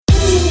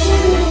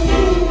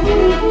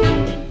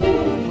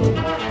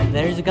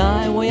a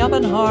guy way up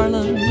in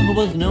Harlem who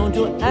was known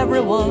to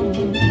everyone,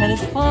 and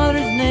his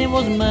father's name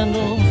was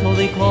Mendel, so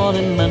they called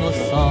him Mendel's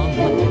son.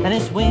 And he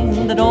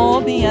swinged at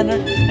all piano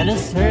in a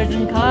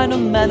certain kind of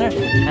manner,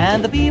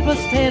 and the people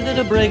stayed at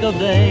the break of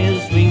day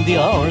to swing the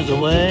hours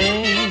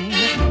away.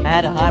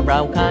 At a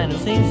highbrow kind of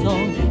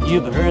sing-song,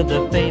 you've heard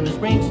the famous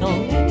spring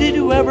song. Did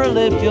you ever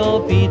lift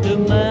your feet to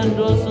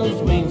Mendelssohn's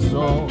swing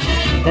song?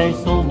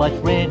 There's so much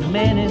rhythm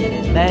in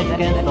it that you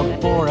can't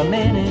stop for a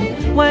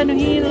minute when you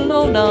hear the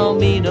low down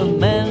beat of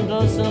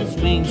Mendelssohn's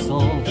swing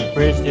song.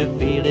 First you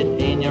feel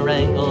it in your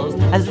ankles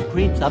as it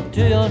creeps up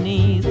to your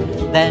knees,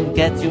 then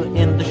gets you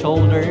in the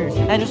shoulders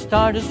and you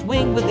start to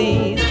swing with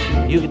ease.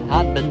 You get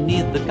hot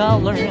beneath the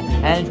collar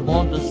and you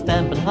want to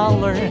stamp and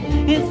holler.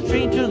 It's a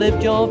treat to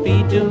lift your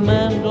feet to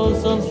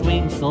Mendelssohn's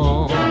swing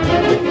song.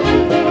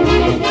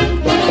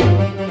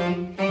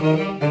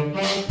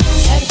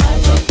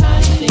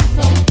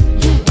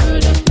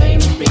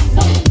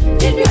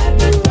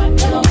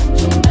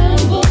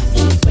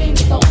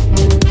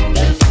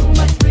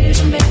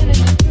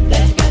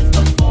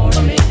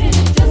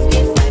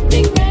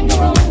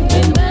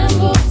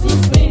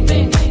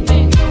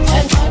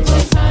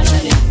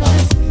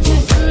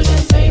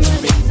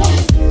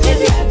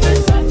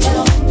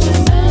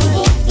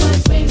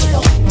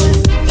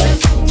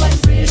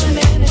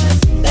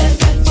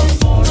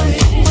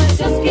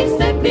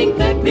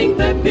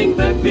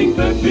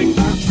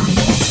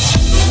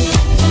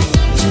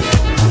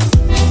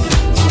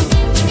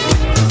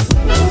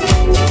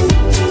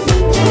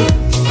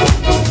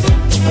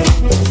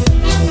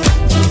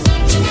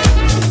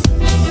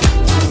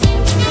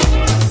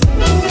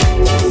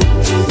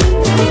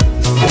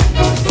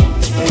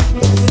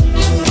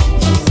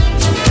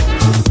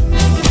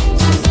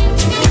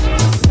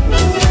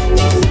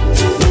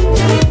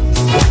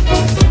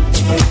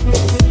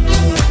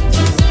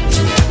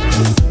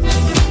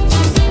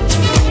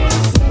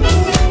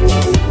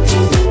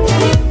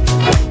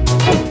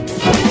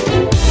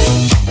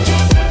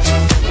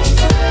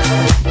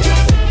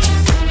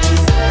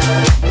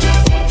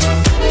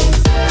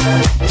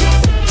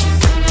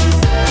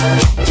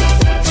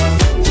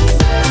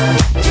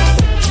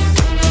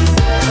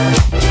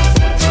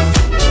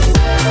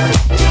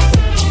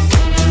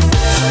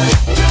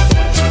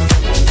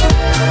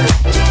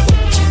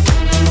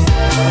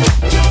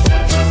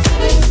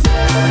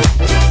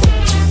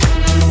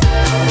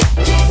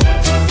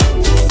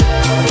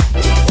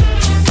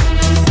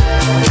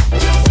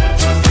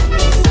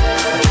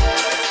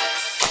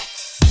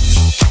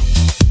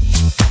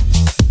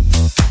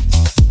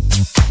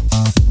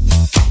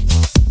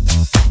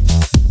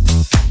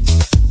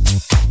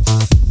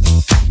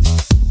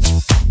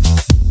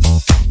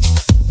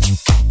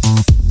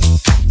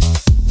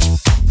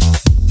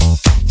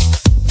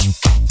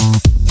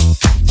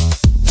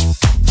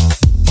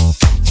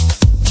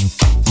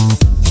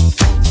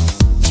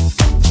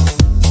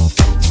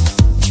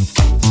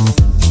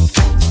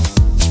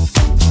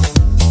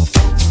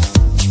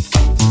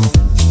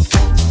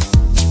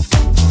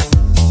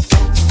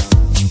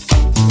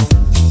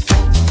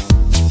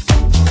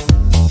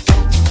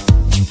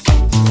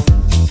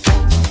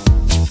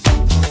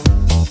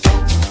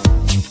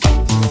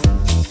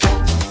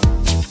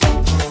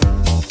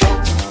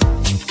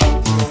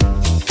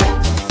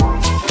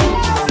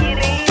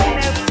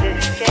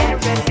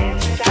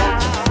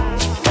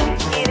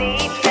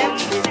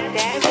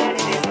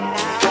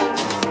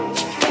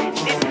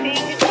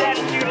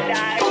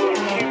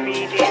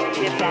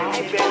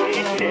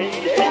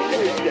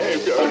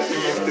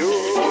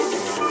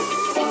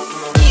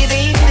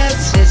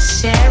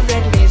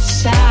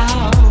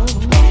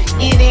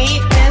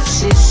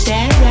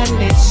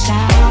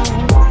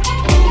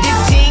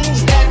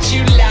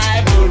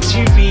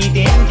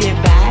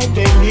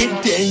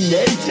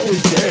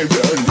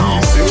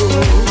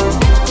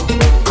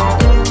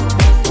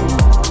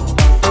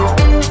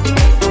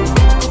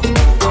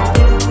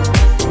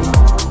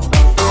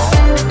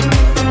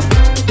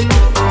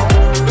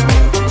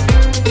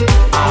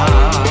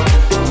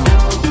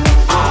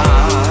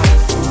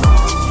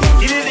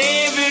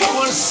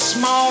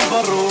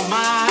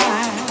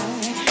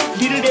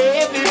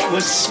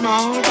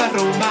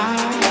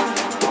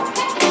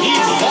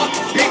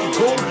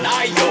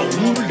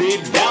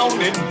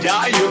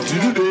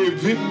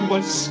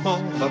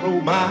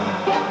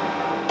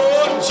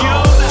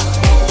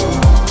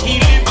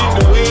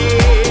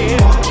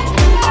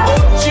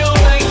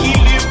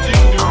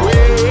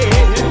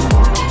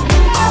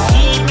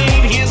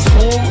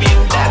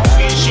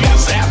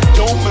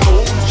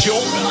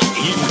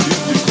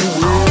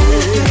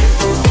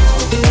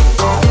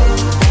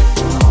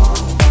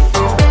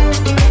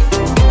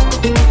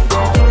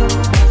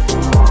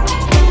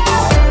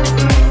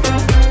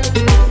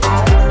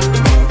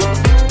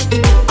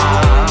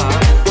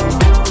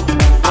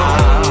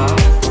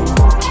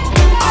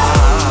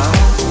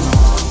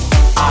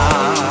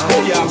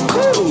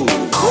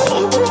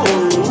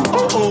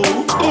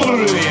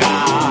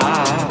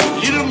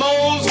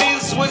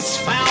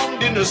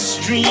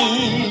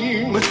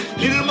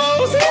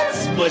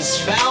 was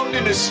found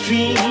in a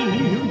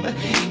stream.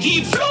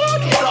 He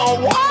floated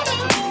on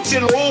water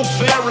till old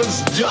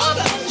Pharaoh's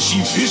daughter. She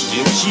fished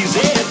him, she's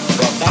in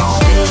from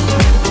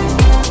that.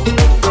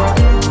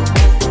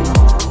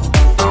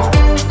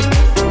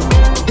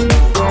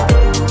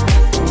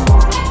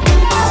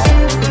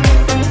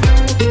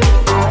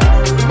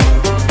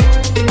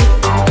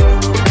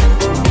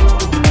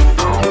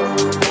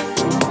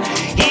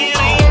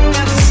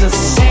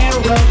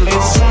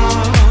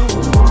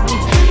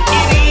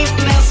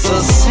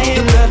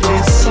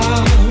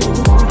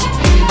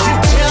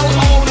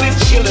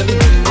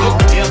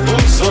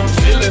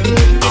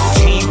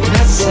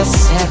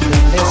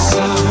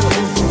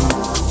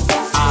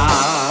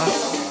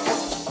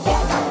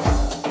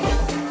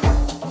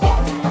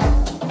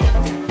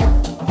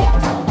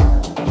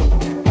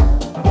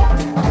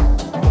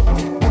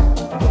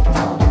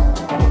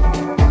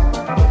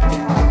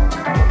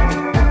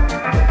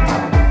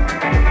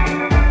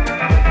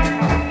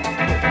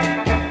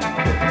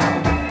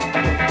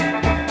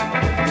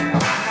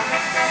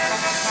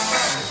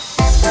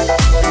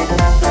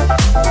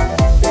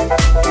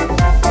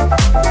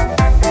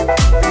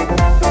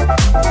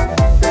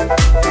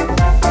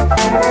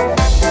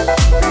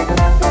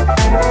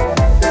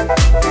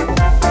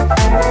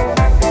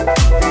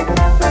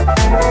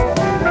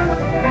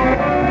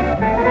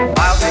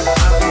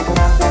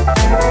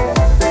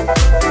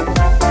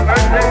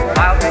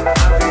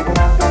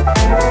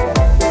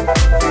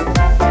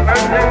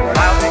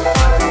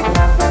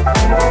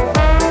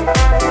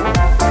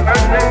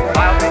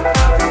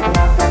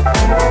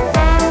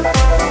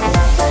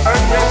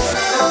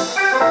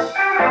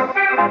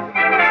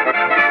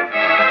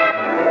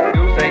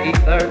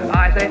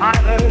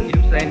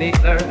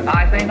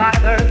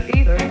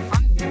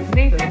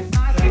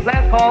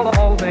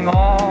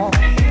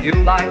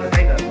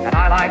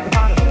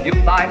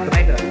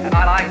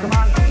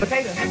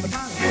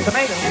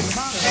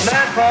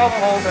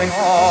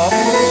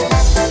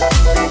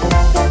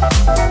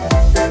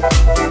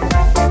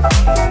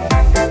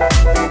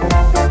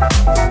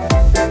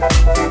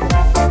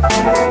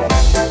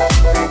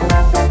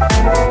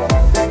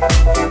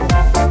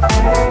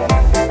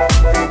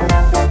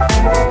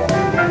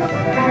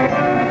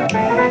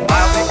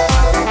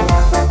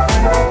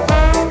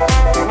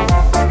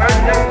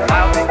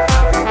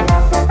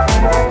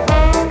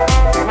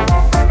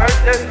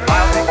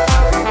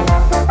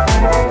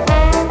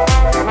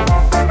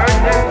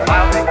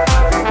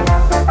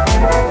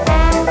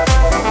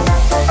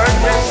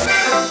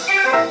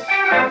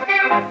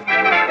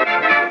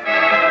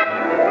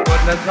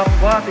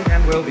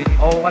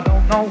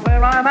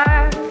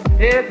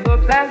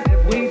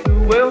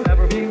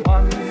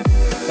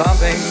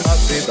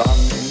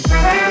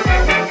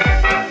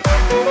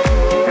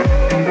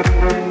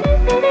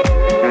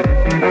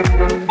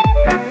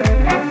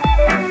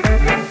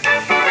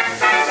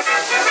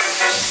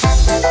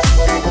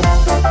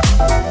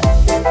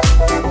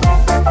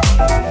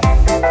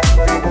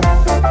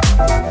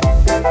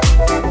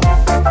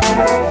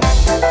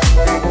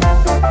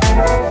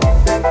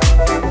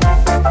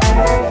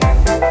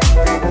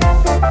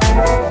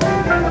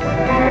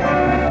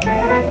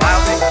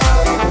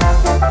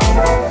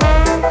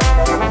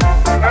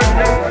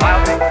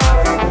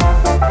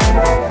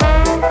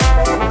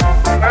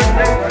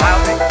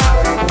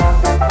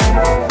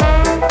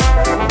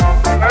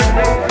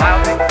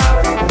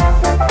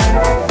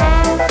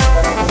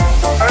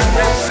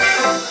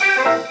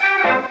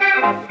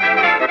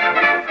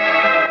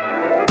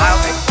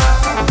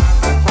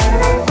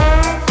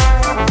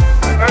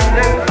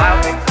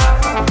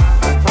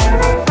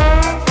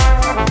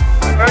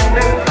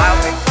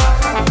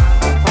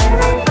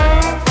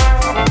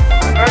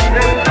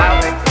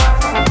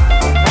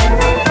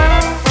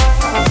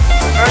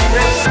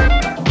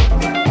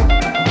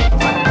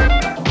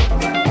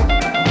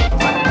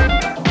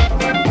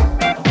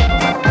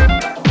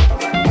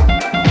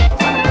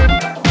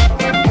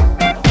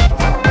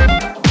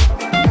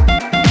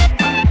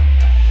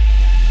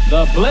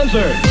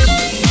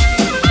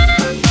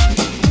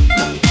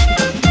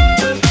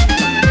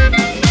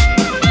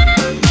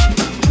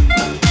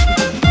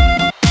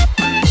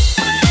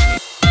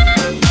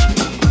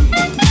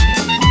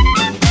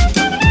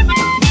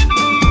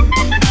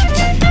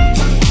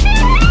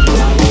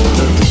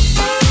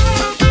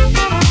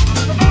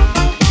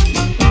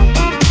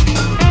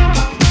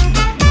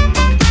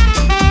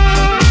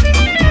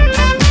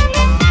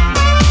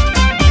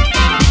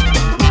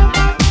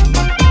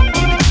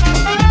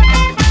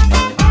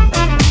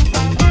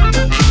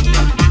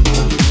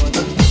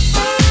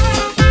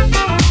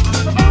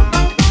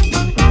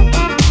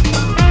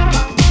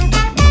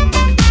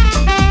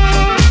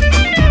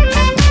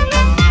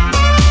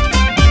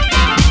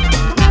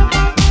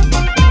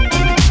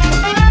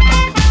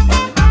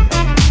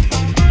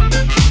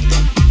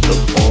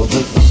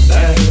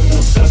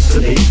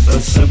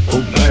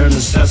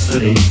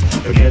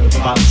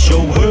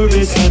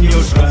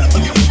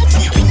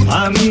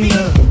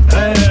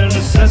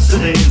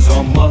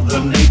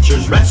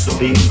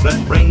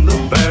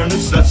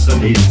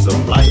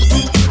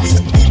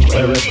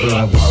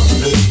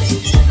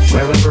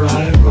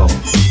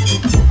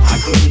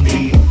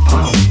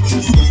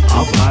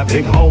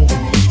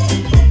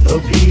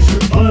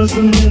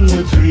 blossom in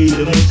the tree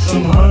to make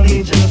some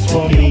honey just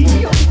for me.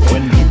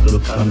 When people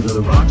come to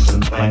the rocks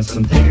and plants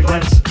and take a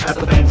glance at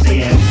the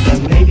fancy ants,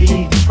 then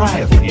maybe try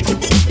a few.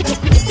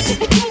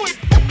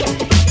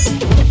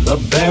 The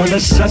bare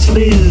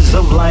necessities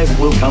of life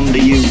will come to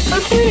you.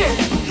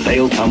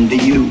 They'll come to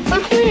you.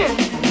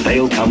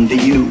 They'll come to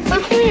you.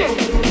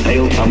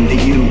 They'll come to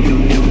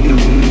you.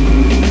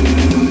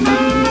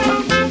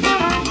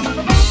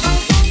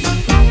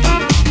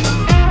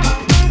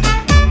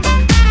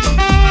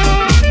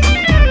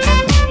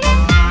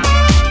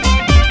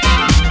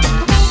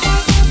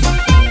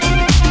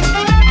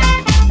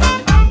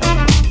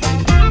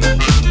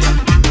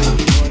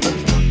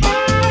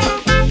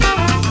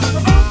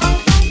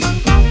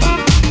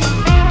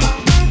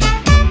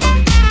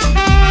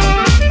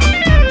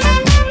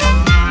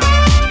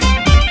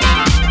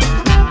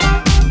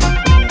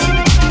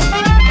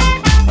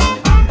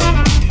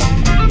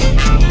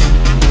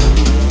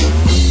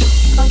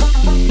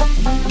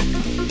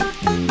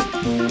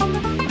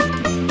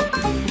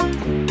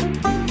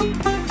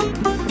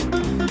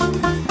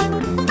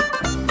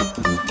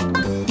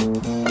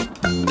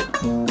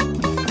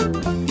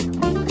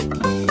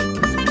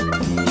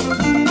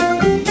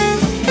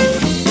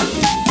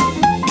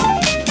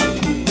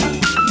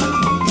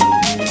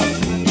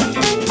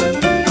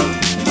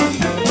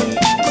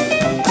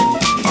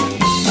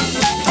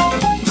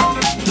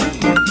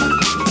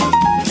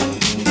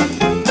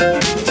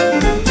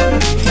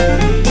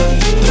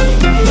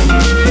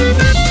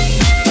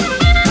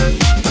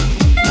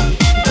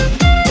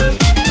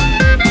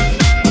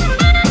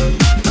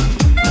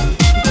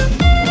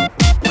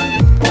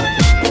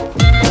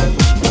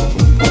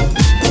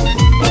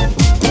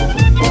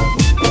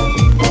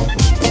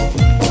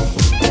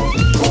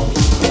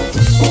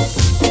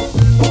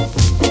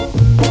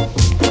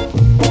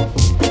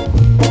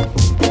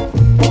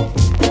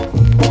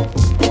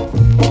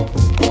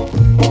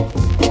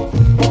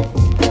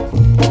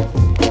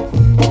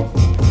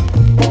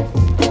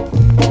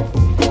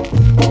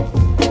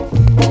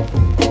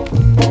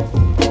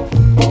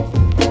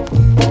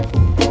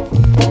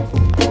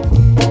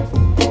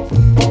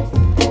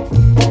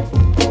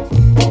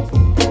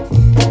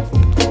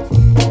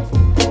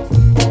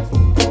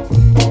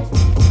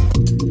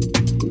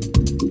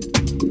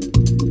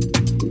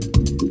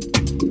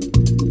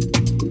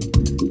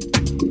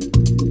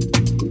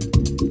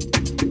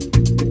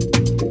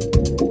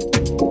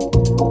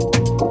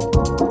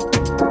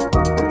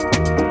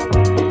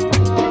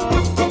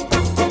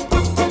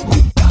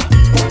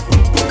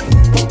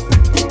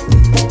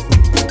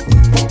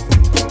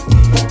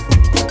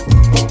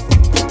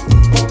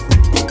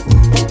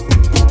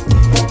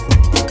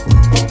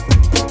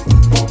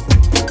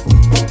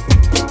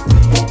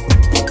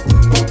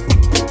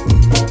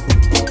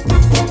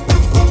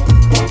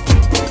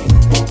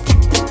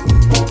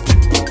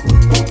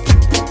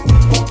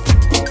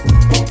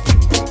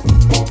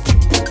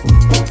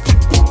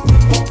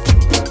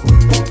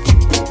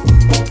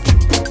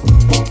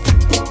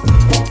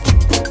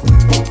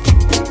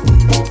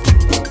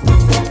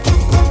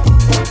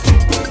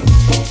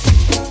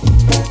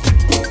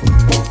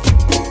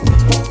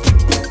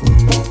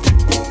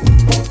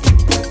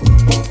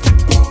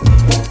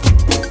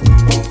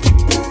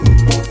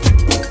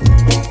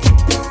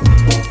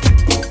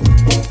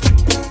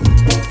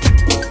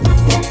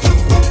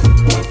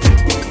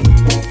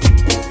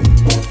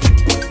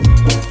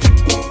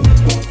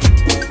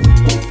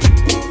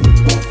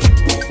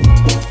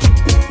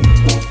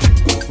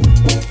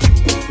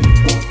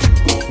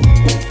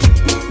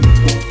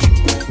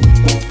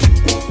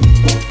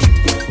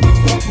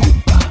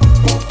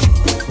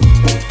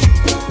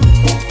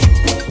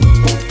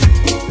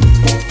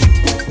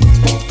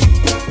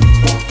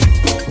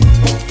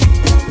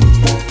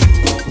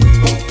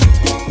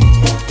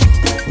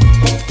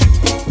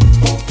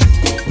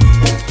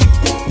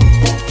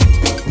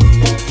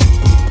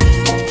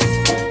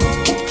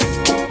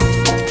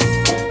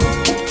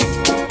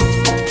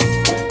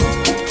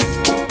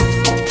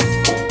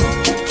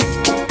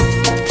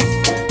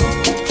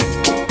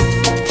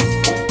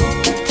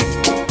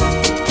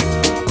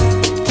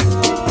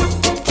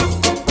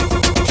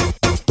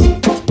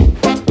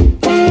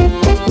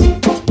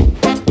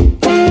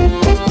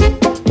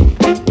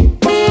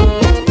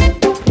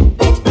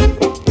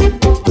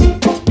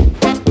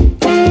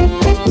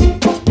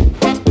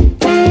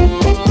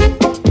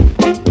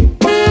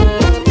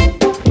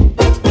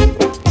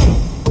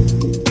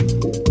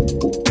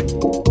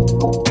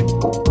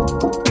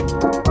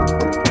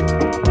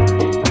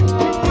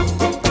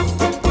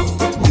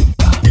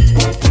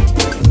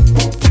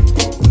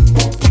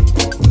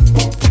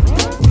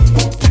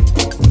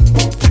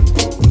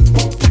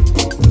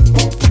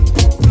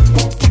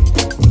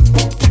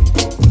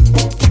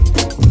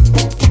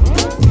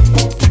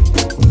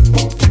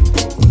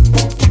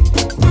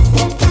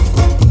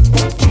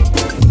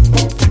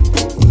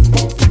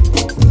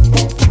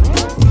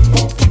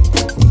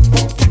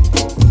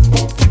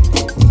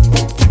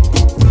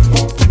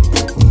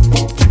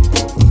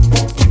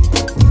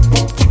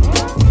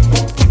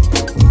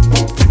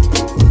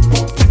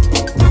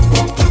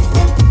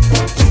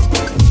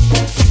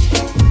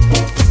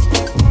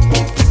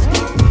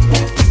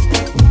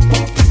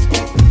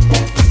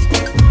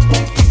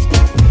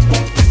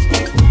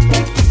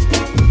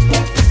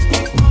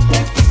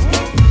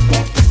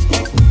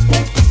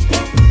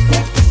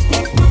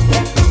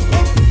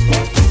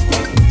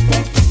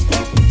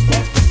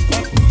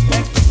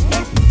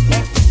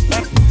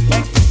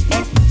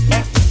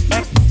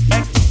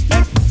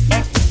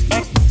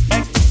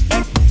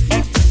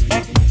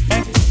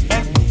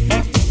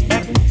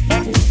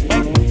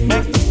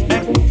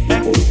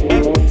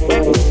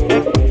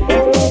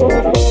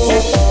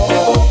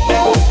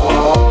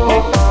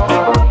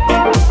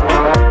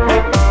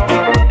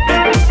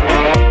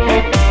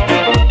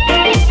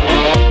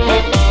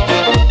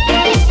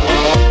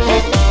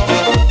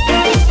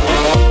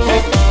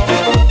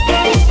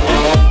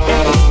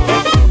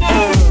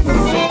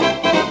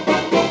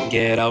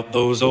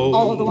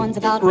 All the ones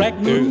about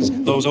records,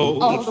 those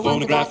old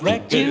phonograph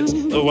records,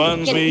 the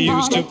ones we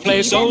used to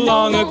play so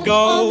long ago.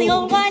 All the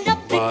old wind-up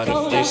But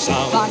if they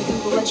sound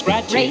was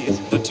scratchy, great.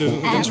 the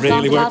tunes And really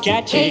songs were about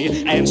catchy,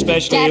 hate. and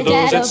especially Daddy,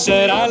 those that Dad,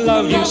 said I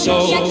love you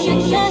so.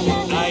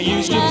 I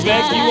used to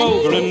beg you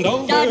over and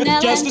over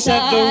Darnell just to and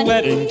set the Son.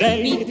 wedding Meet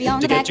day. me on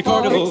To the get your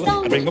back porch, portable,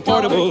 stone, I'd bring my stone,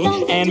 portable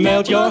stone, and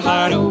melt your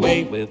heart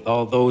away with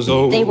all those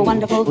old They were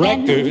wonderful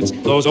then. records,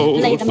 those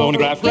old Play them over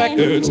phonograph again.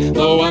 records,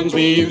 the ones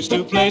we used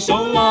to play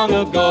so long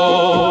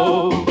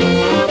ago.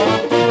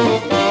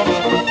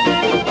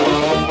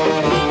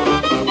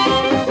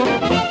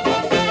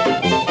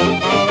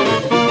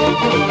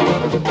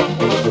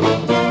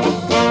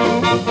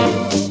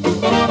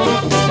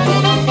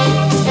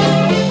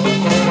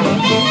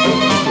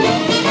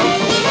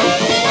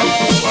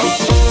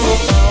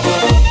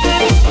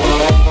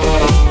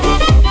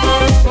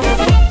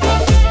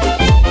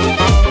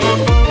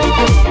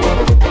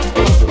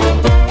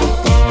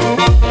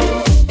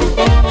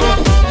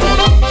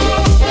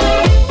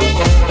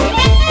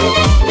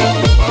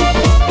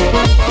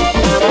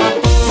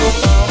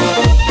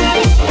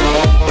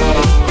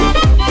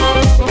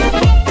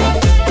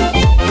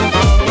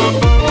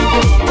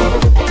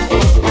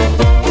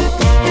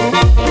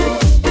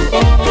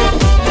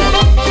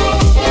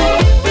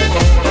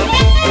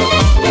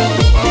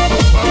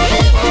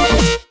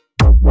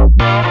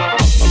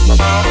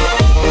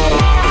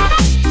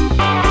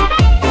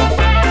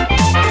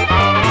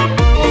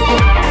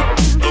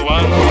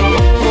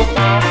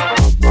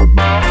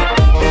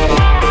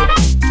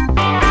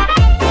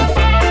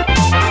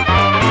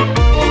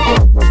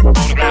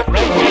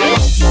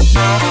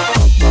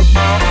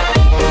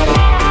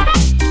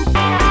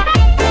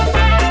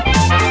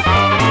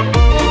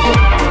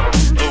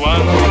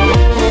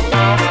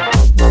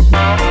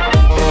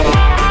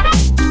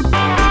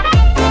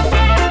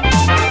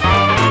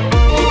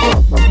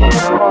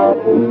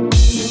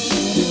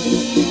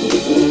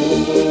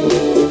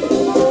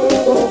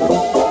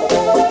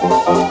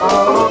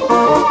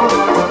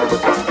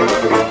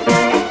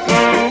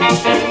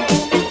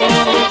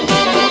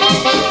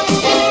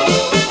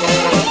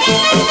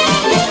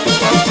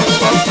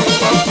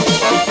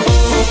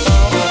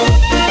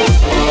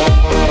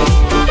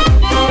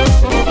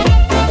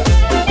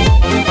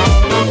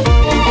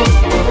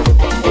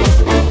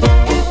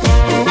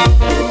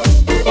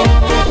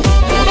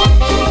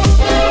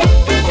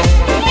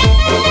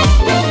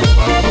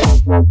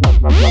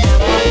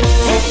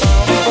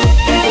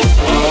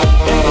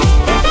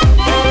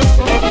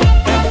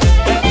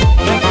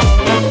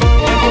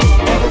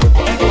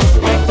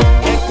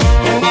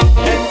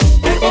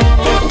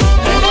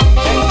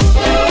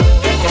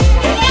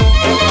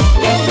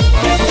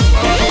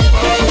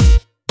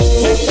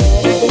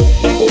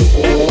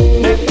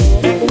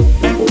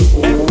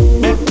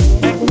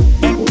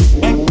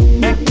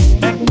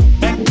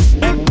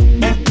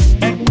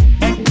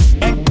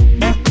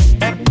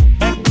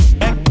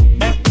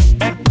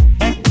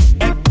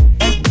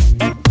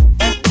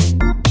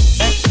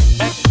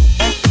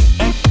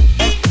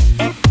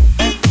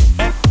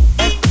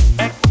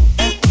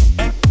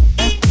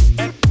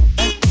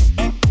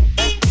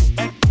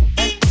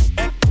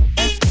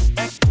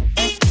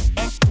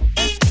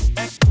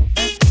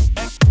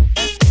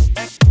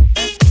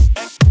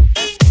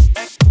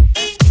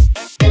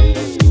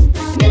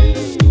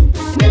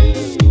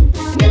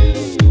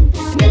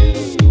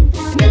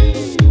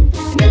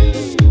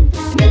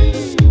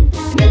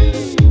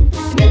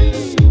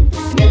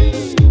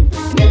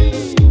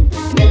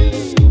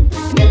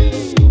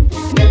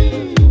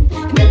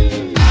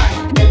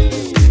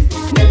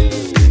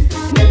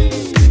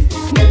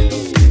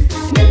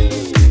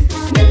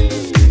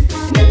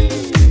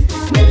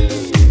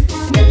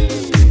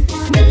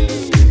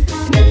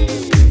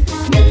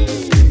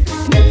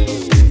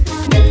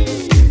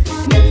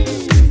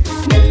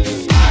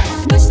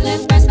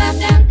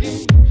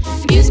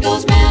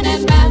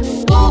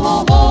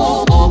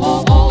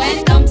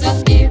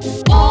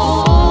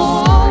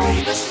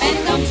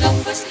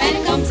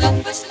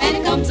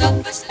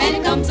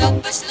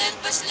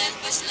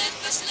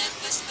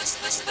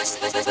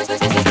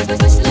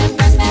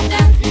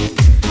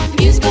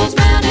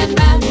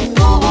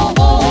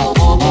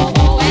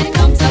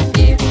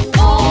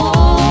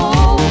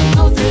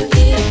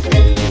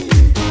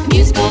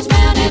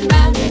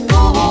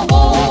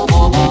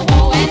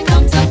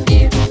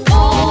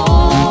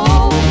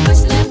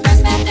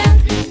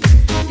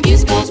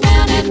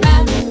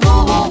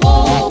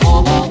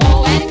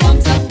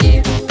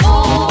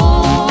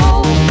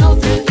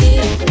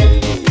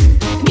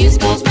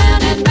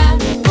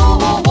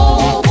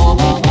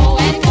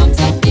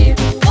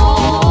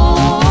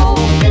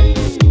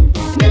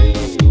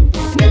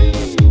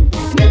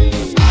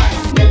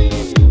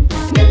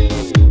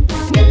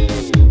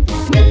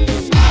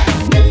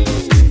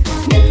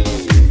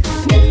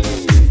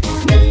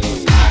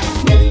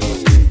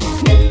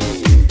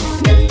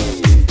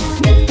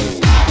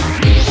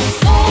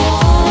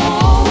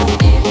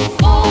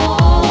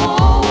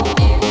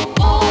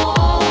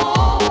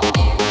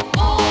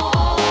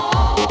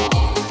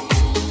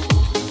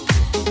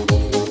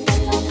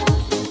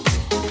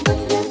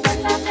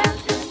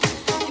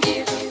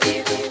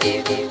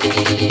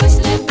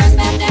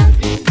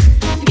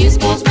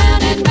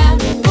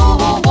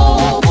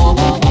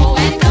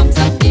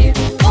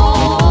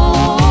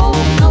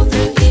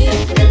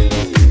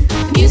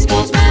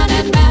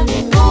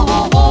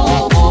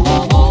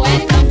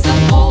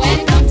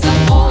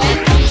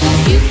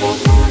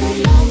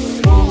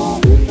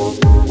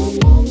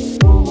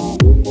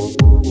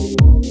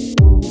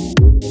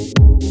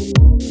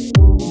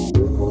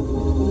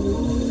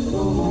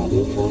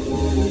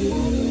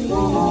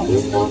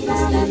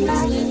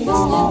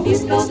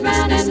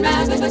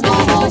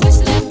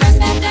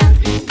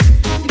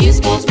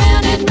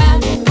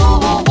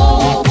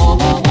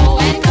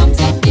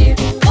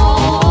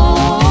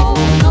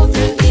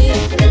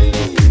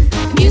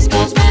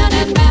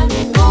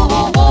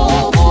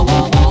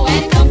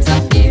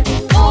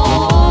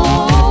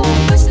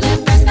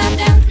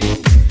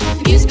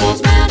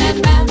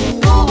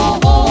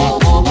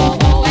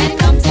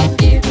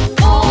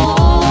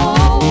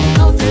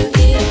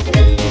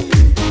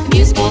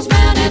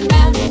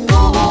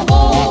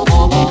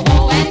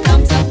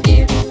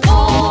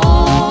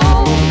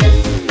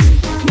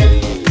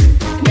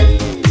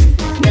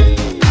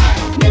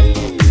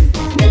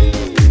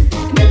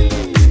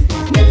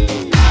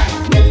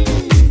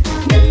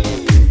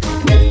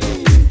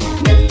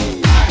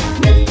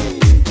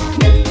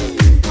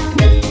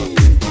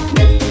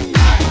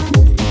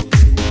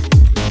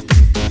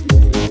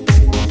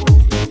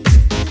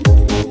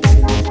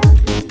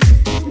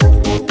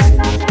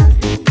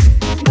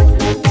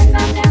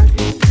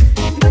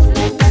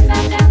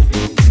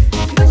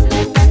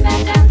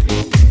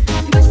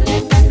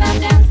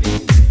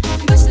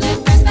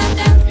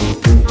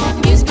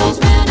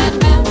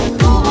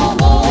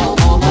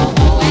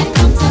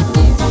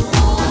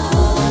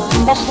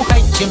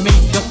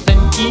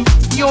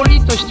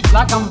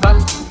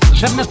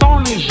 Rzewne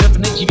tony,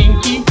 rzewne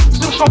dźwięki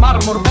wzruszą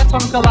marmur,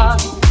 beton,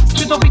 glas.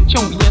 Czy do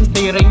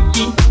wyciągniętej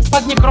ręki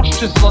padnie grosz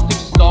czy złotych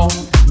 100?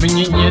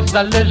 Mnie nie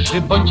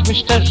zależy, bądźmy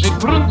szczerzy,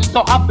 grunt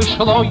to aby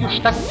szło. Już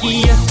taki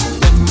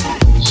jestem,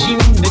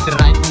 zimny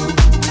drań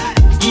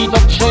i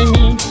dobrze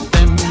mi z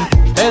tym,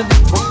 bez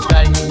dwóch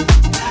zdań.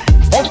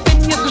 Bo w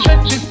tym jest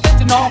rzeczy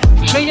sedno,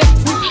 że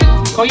jest mi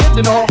wszystko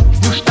jedno.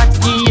 Już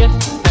taki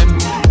jestem,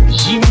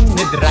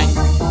 zimny drań.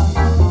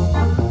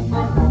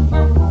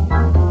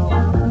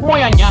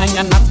 Moja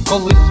niania nad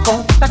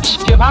kołyską tak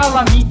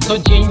śpiewała mi co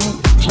dzień,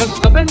 że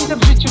zdobędę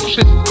w życiu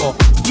wszystko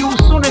i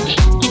usunę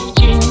wszystkich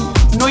cień.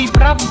 No i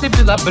prawdy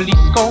była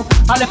blisko,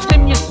 ale w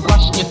tym jest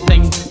właśnie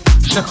sęk,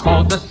 że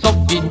chodzę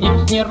sobie,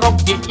 nic nie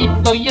robię i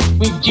to jest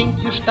mój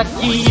wdzięk. Już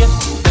taki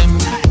jestem,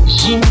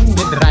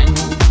 zimny drań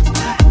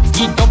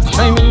i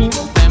dobrze mi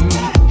z tym,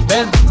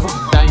 bez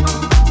dwóch zdań.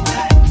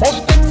 Bo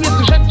w tym jest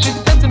rzeczy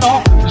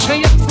sedno, że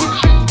jest mi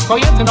wszystko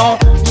jedno.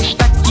 Już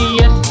taki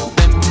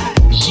jestem,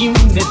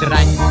 zimny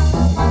drań.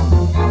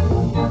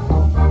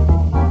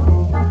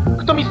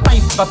 Kto mi z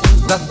państwa tu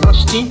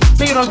zazdrości,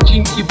 tej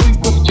rodzinki,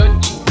 wujków,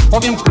 cioci?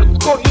 Powiem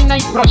krótko i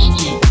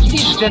najprościej,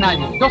 gwiżdżę na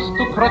nich do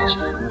 100-kroć.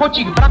 choć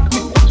ich brak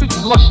mych uczuć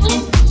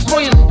złości,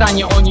 swoje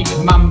zdanie o nich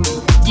mam.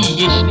 I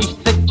jeśli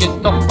chcecie,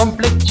 to w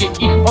komplecie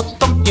ich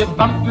odstąpię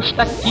wam. Już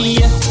taki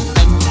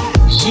jestem,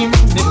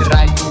 zimny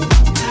drań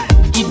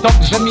i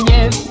dobrze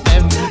mnie z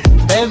tym,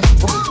 bez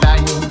dwóch zdań.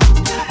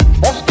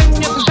 Bo w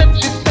tym jest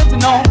rzeczy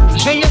sedno,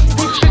 że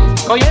jest mi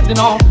wszystko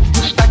jedno.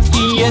 Już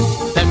taki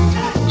jestem,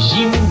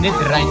 zimny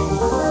drań.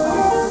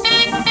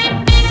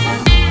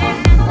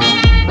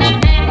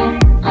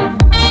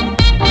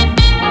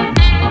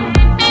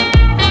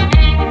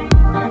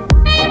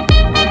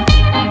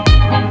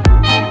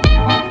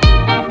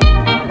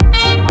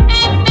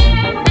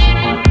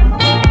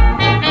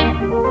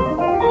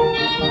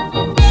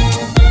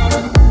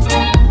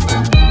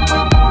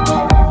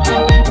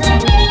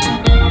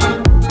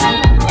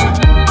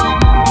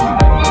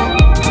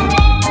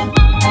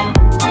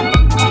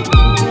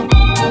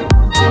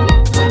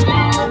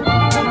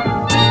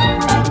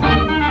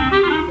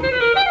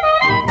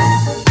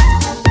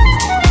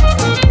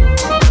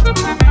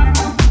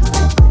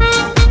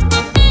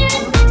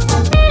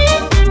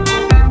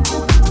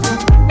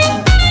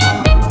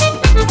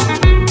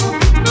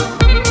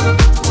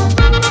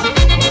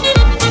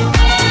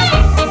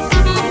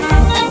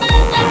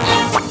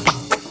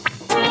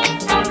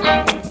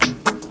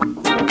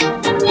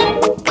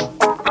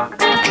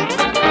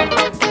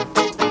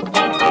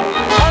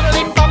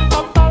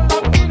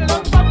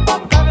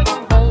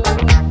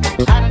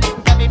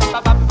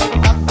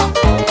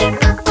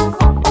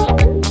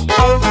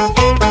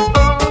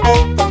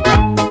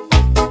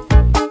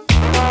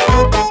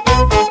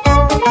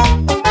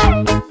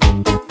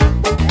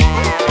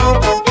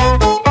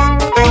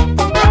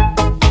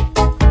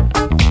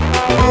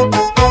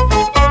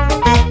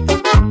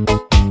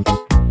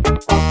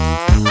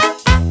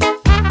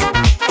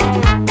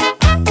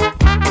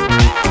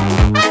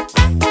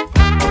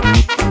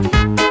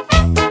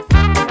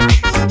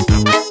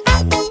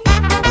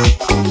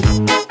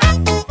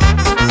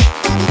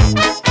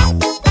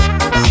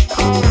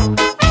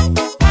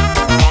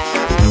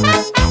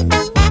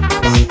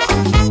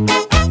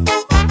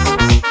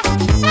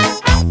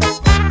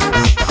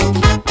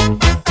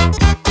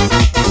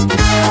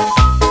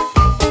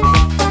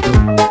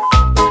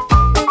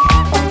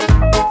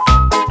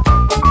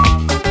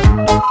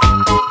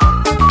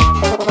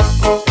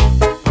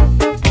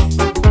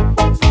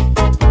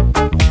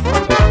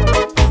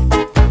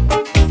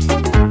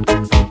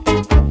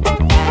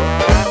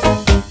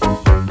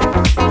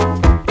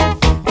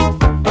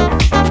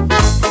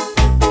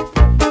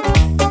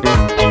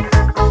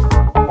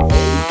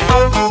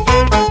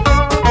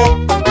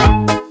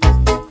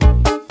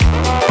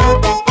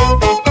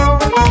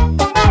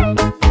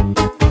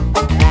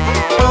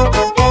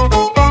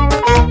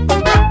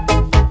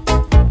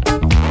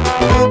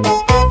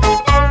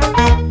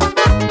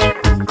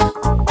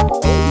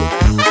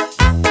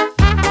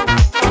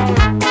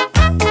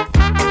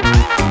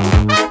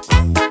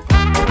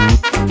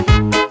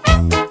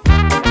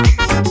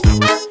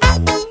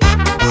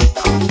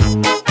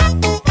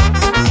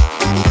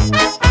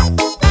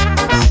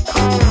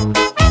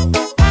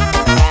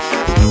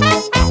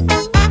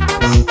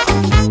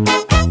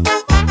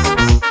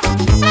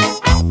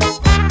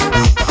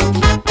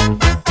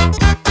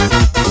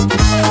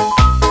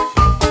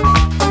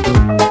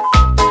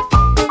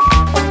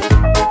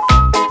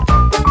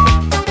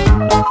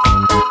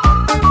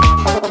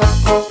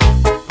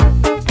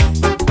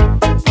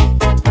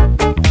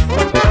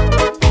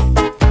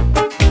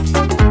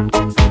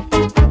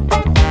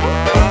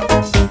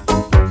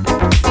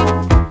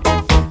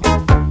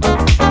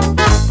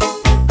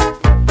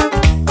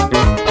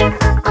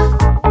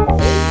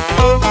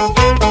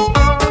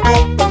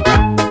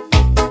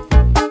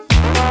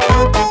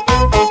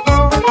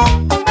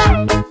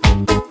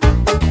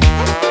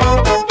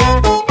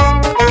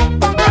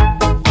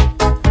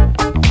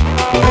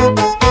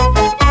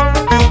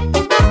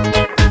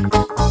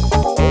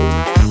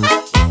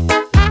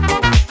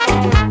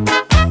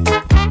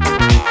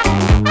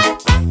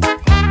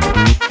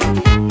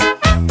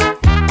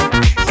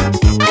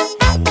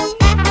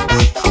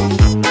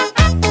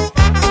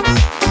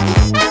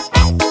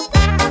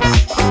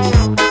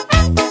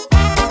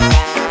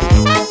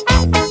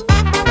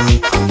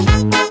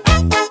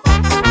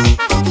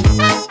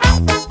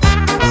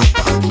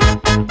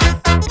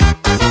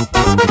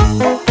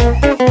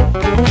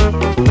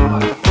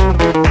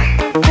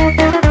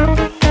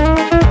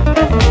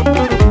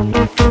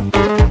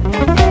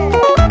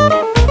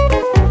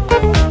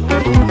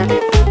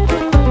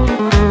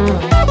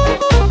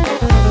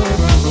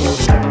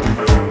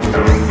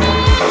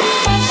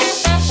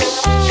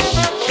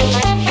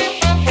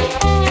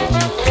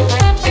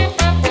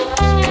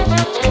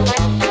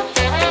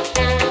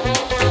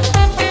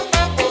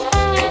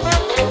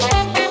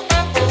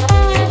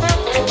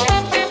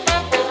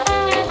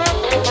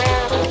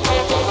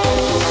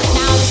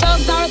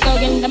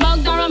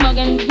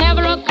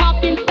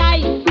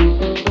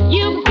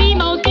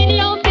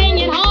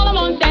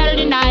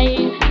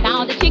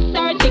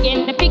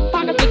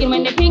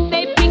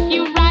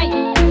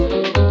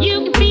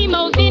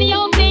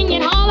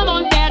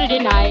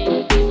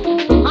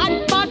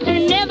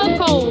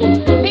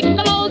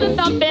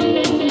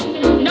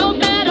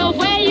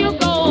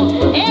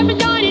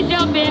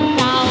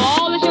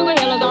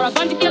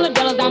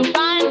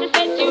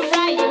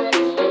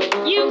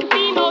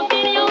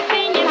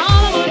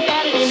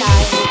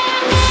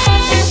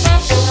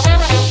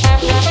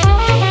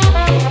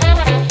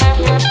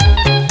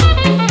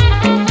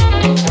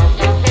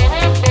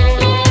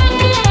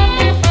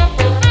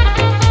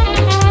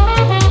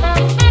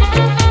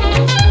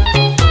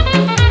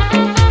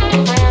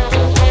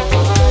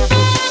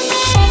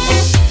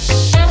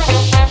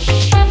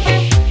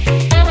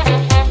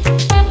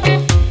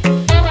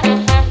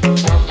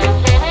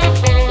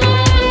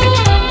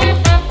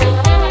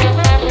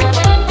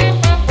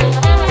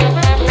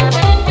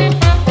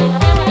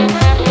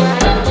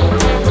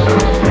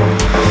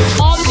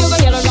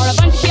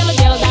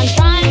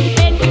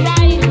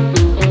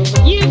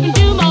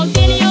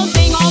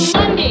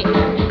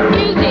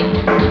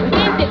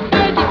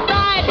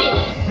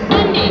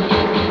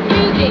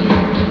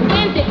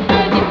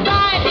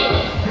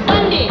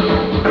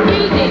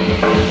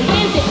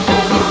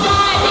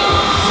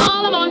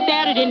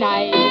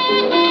 night.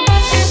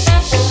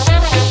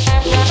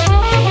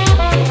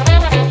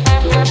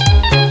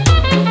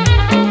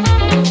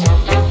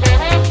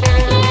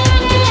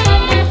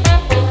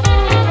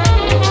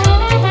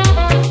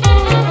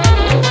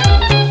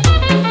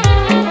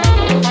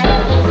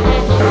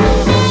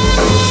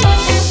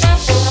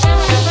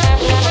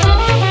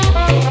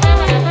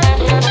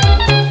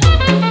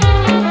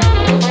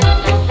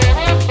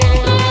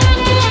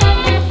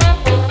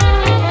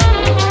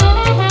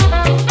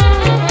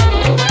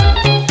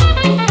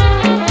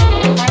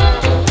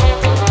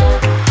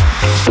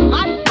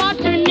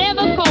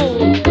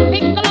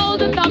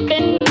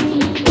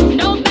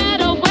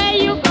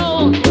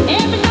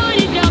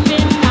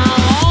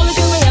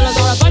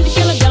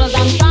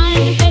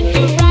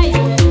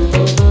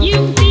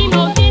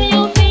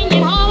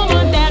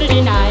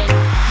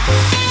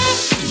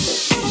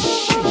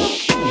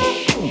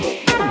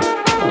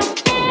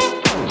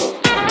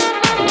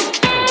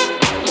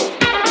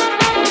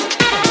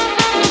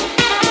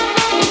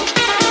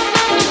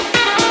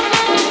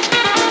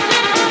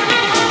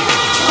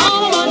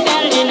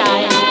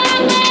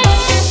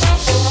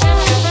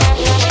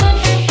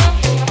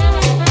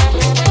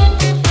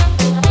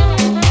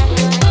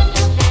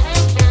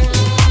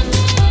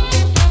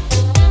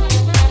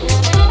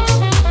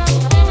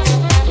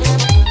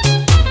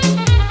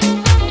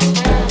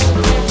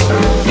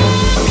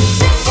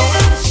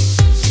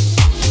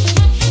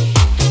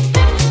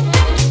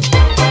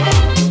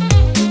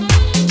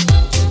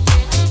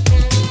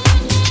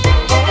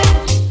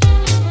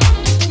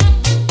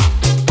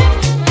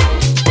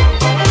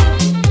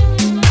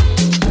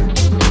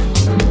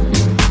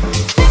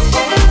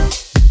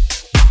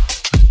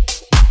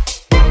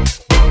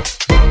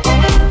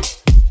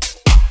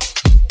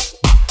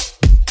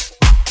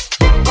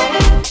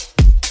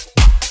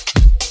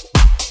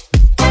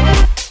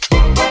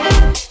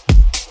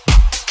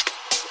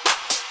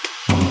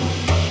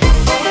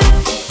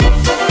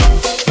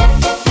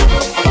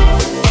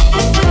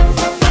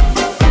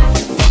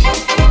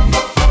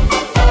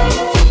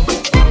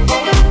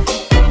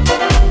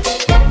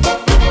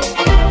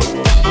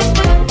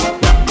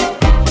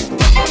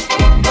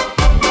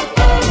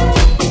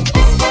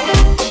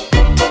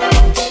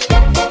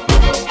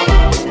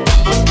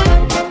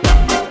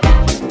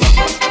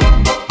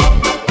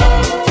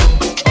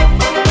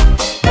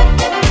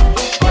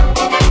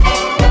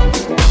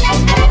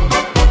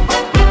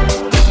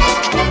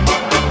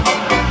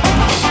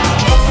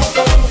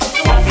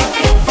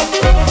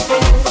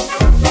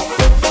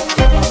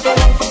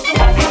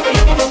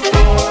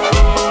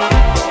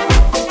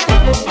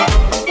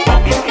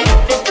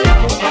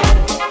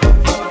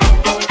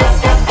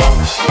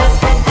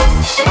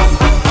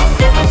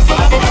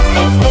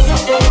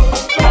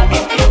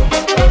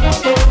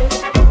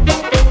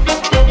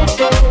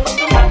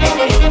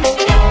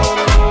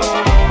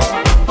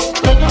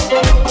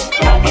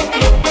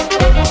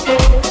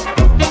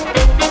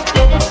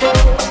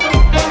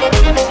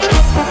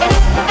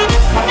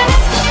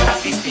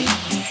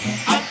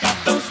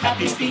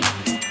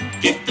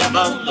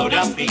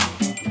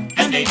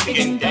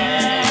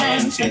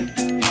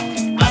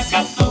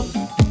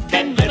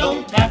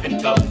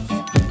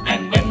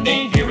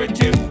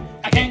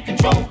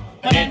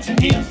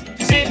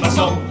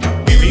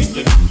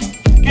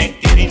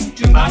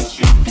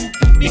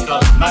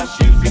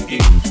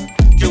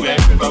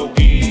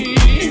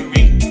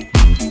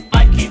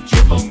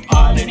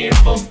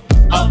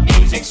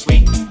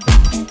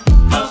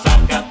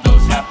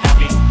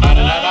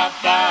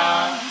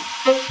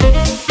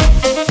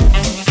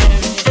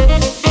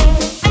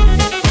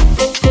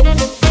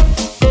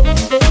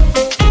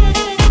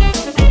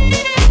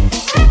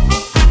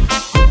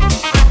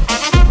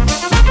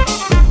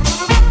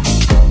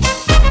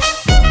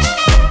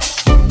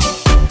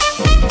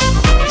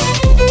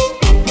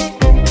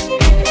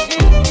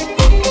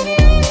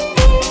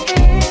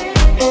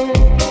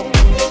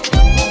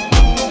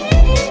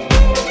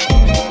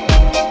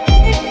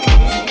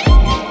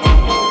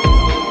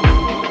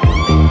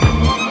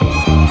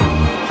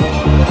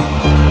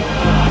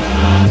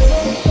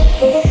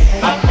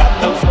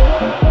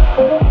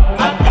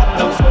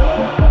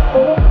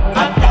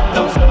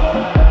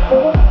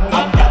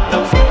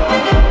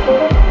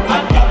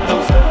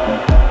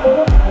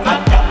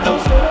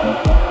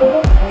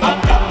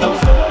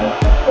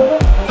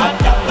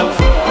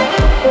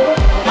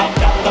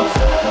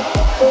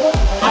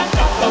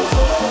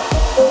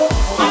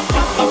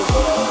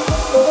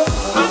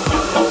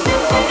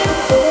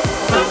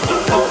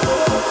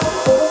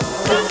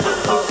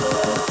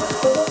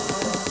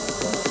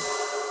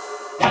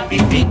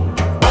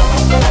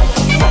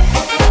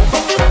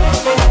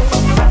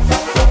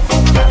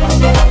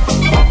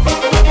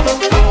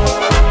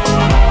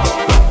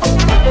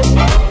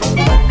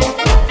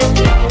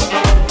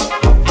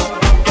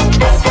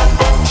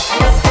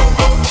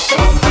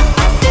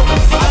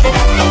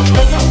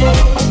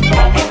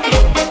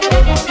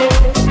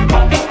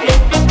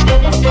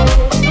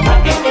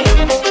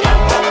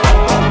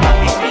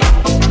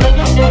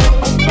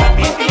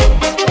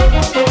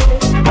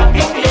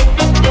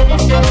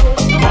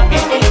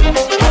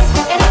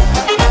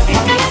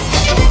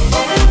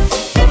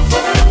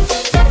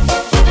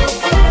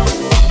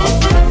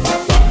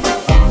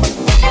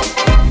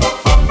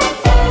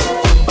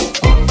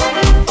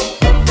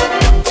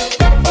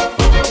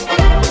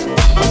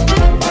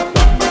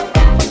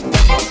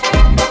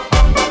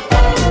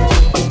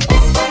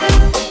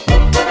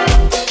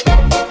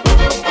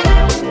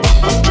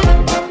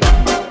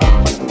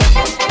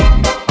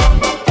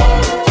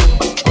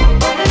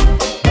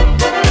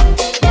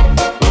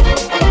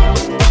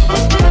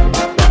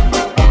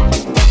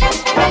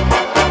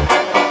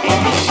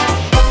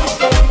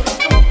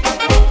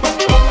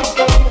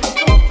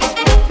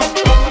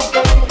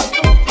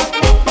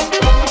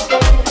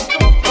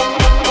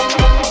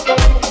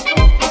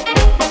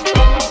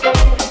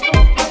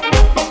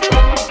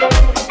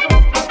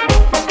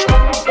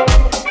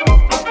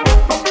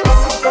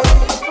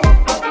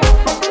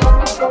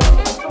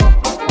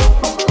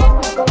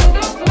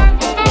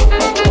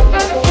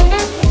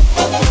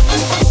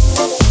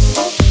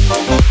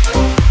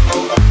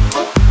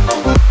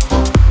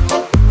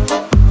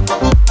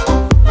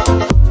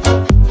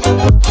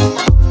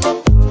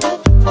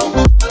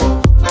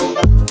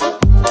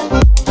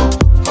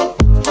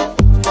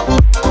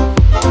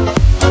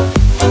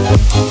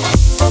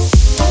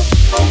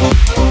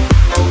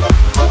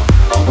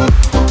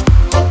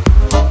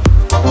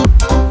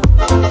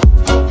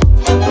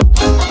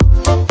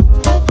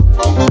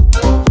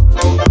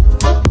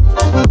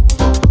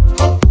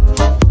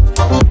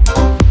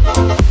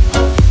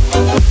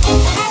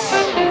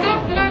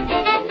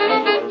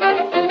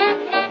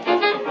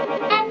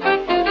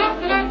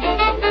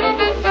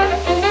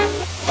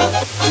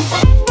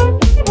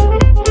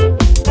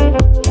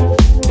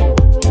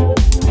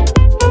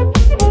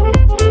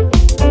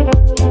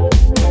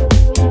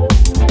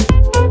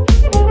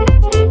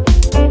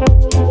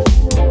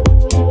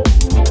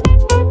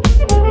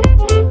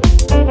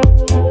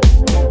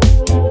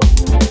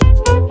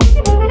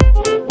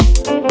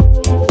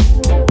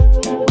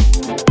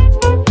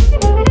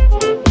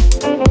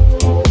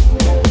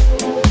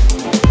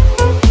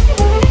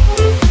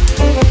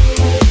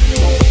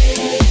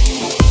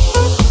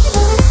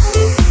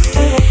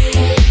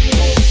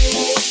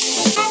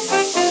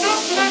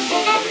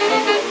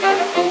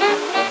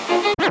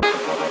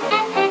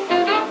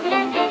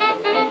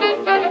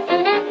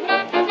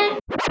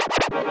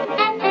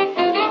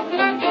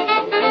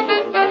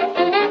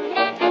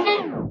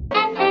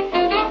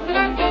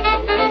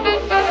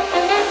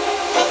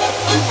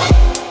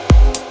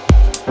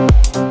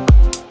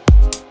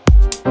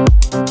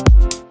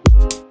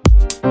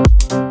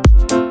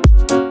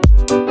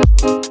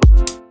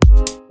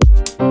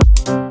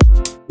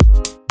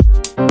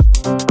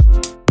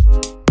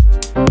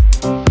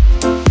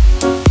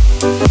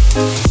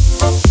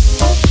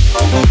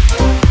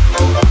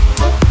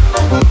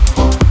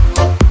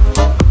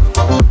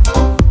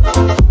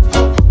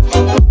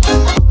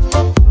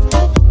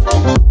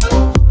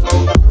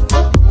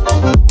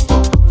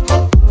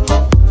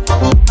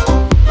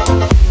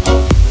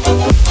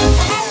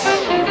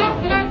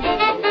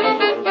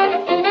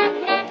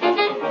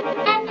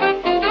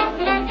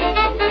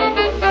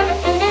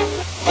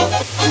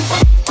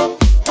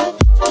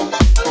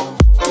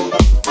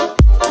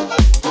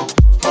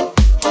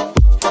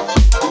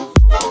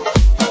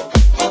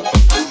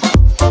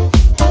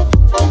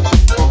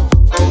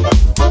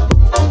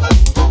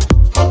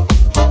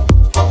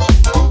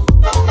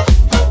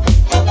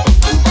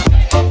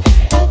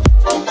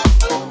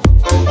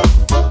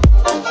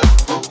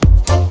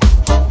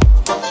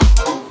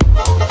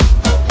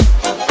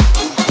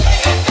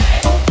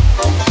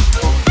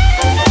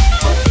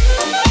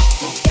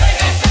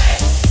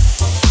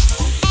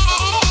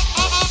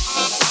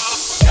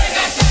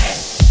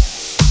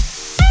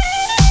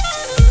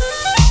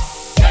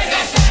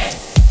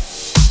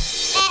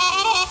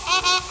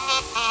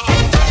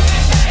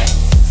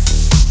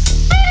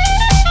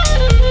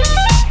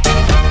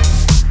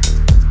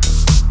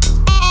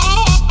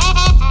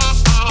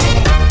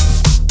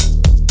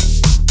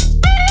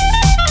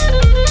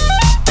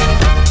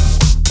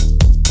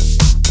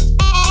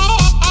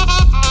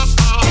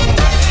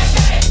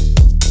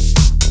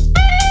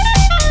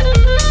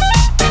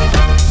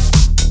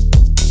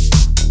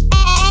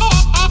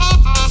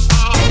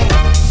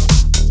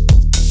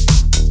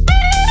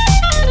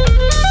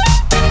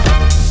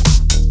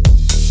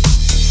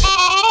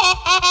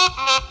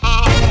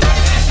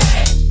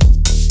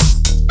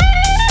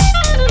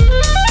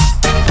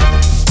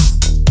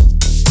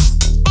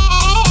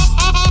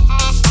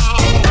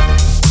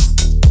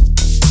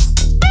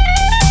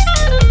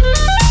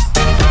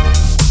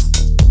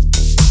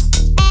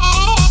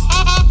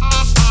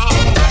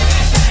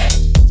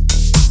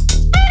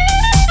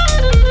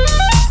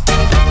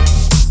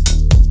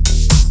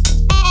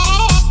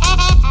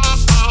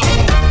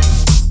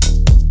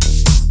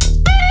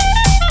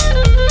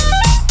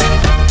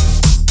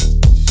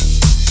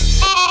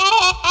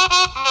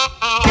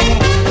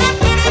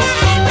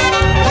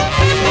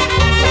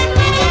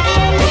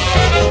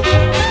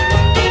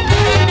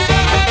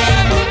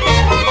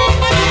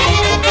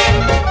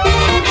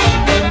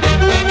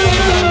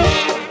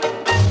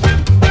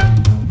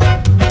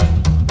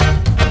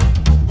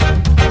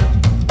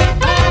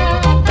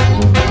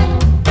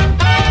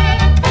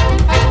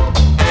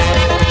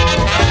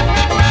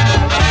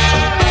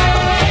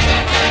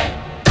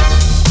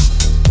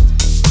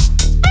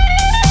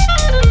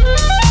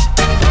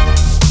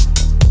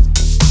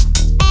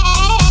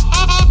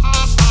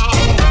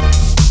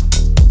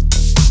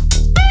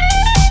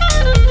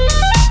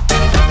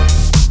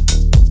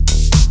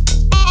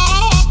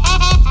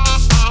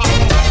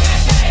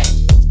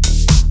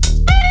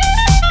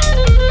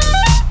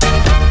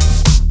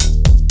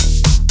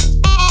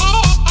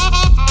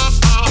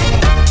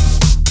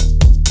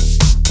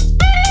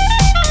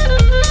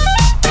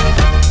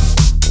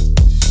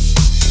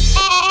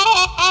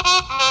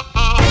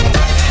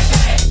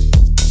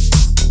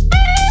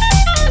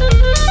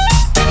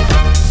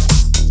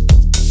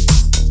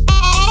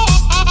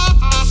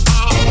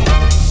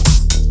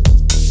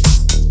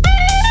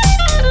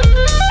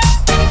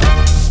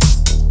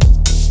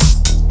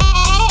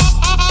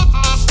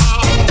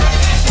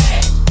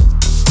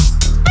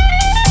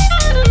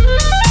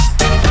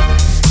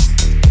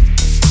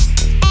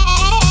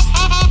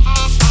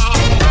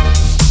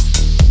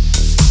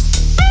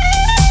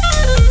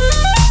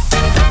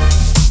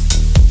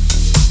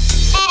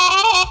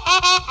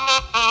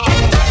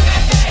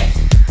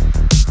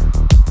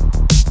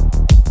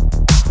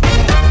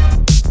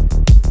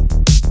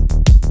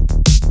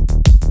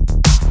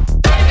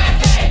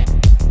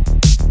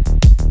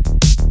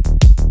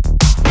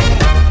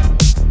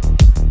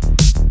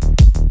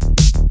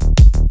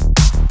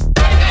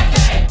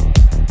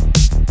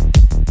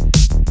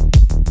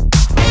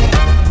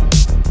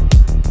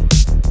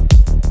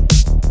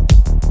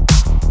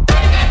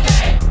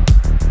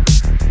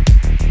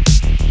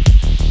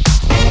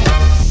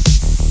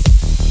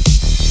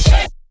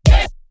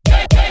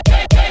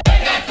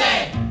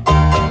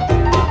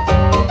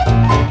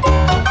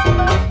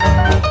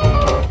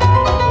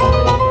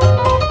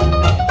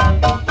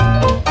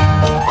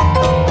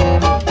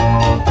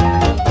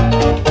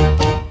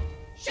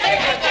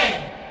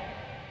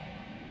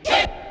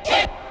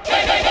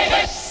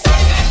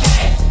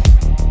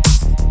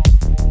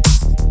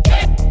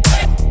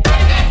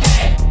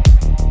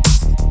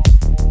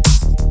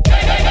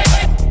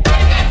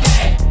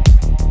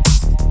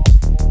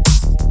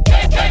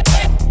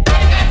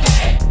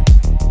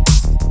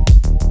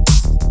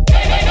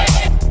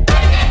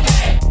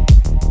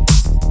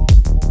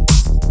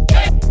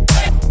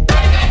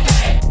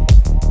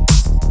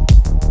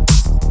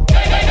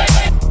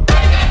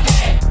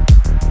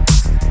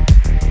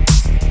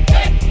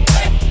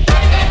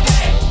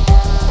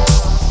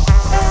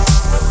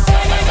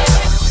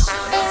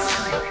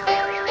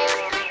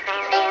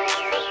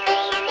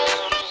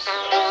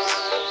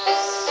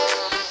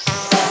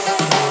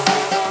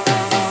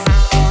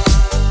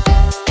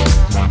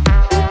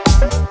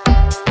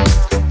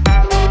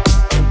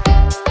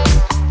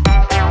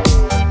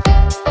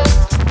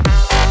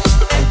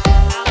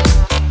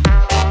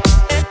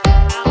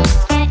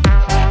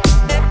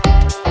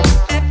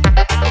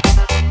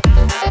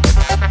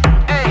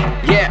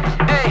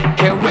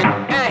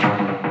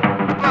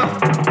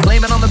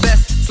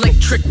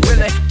 trick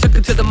Willie. Took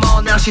her to the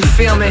mall, now she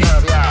feel me.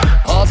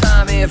 All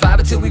time me,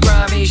 vibe it till we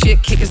grimy.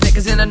 Shit, kick his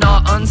knickers in a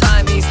knot,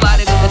 untie me. Slide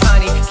it in the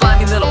tiny,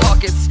 slimy little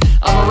pockets.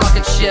 I'm a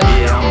rocket ship,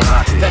 yeah, I'm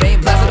rocket. That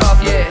ain't blasted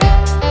off yet,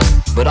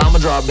 but I'ma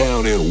drop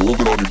down and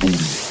walk it on your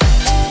booty.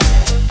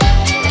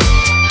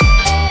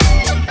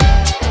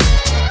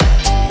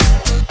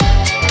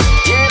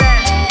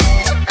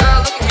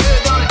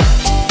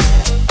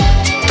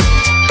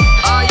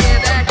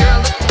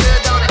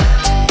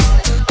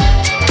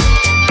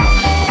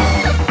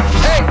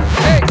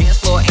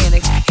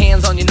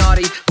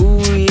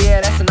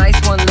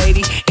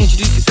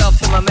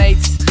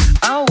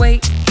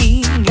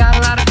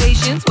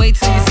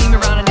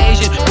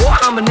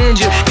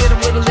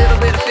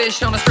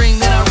 On a string,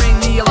 then I ring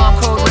the alarm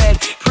code red.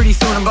 Pretty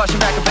soon I'm brushing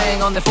back a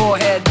bang on the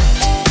forehead.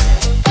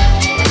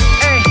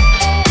 Hey,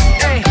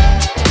 hey,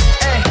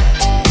 hey,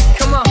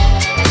 come on,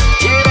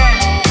 yeah that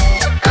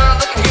girl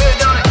looking good,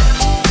 don't it?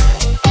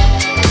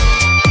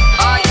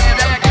 Oh yeah,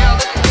 that girl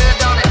looking good,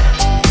 don't it?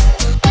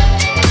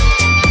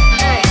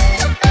 Hey,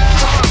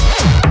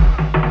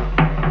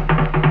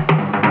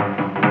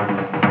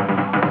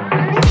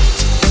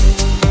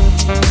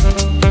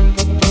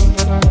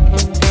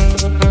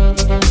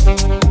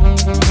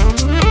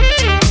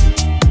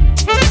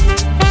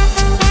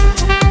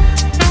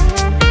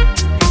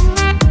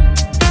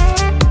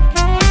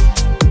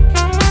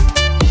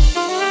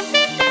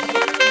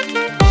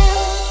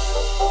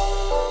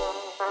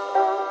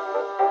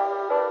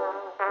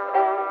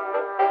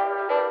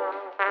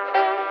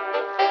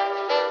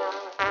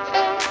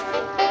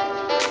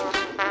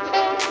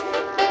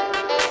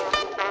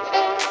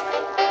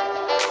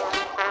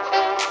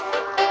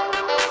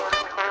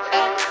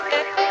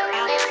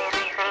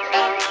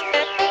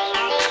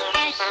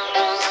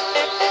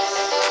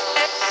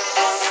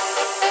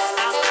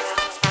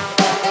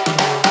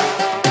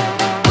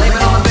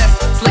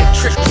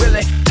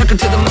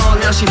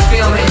 she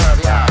feel me.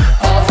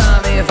 All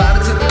time me, vibe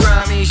it to the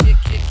grimy.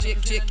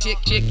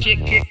 Chick,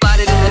 slide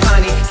it in the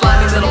tiny,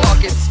 slimy little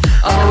pockets.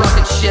 I'm a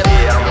rocket ship,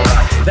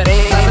 that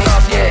ain't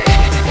off yet.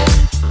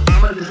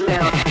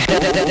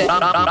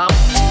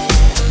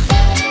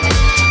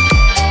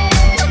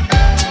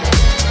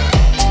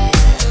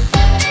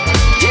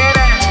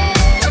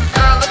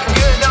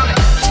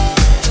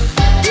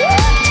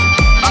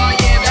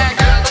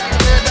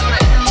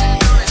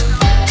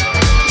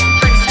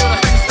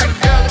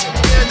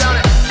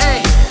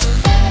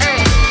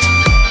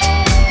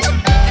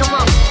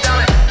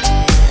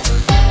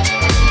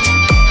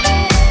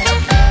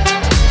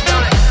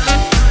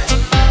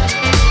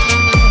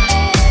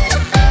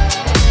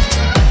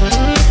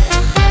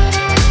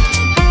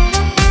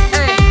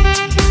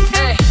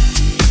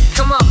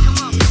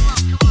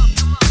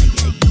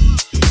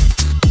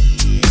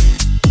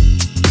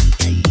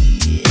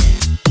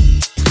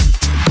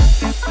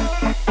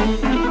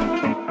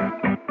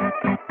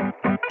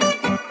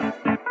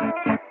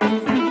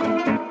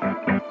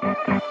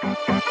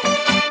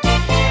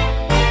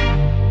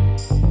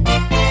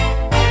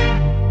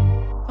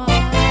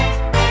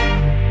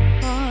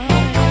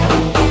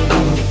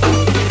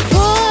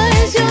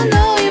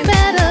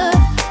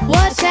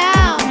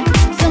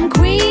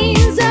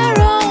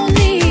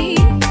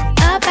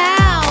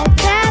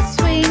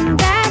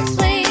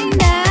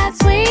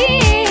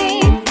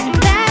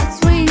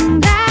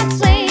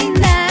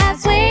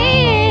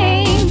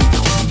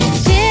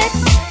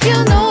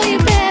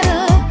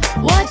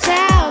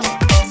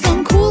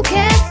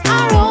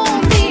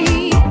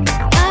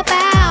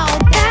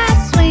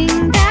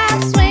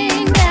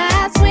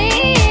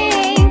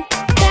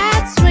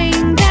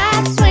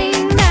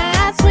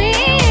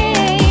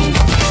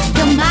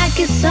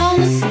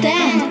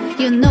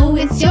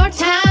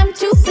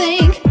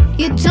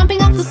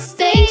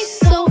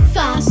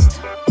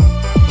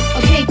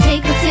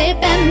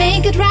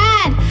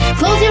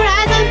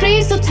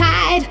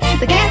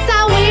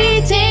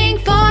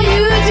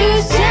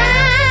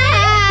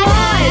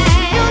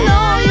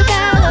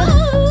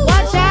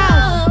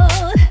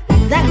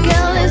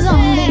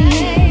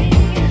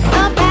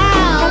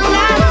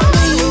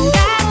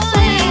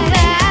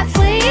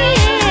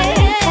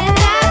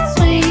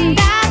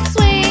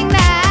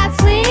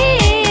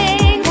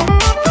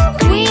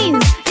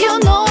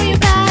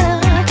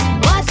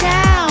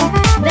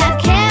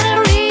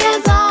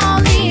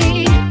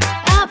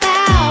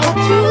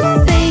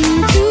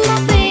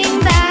 Sing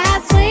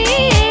that swing.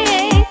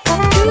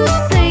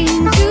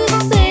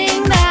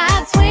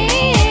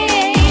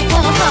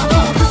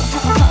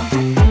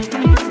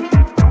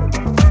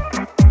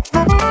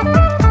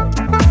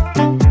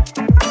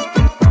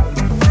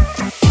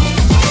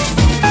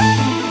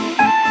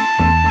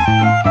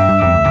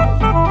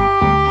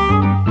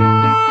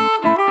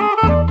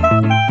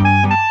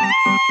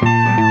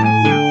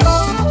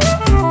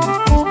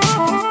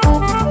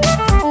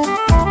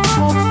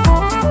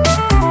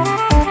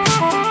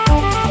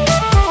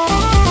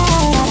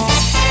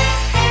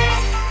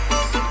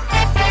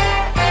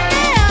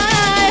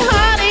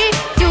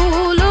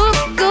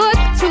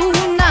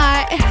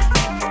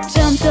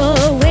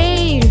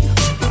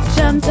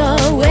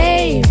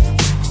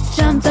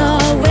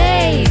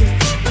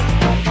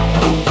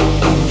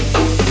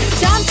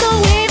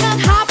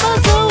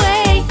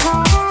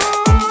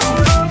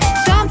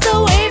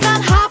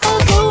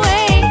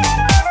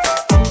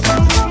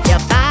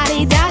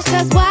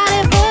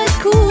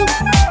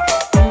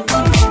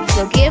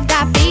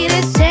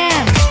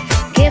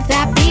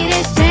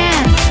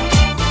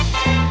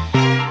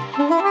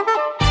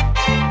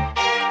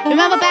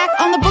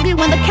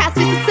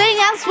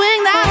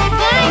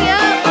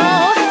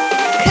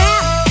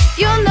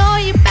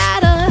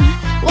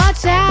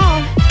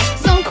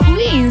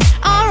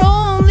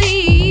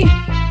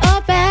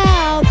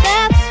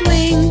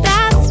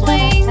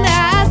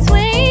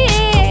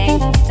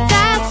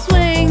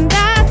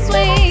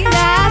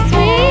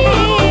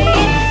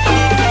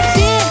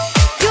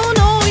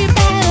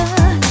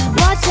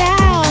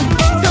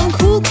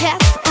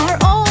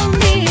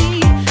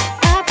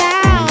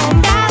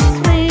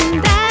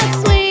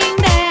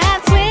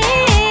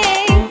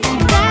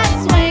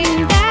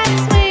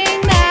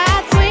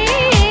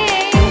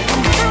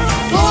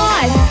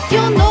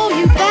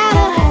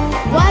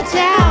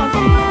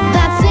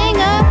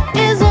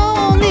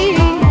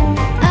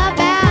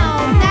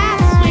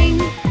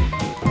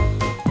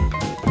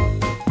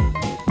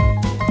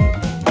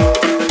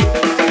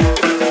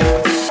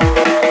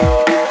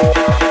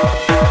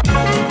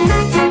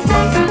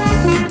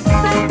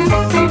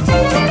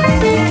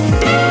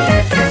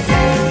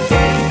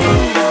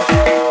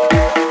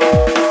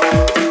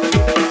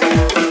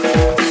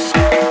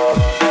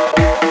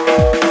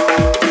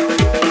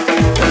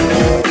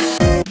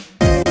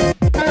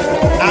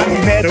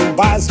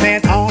 wise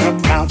man on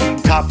a mountain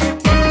top.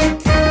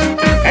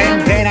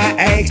 And then I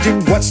asked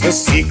him, what's the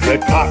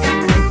secret pop?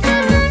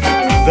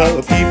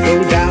 The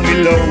people down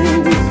below,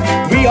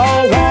 we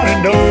all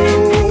wanna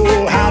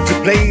know how to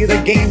play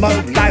the game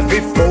of life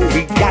before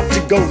we got to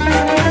go.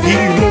 He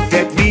looked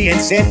at me and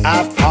said,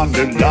 I've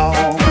pondered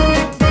long,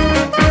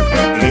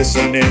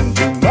 listening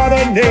to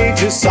Mother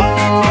Nature's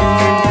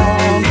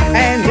song.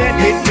 And let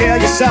me tell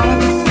you, son,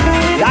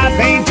 life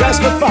ain't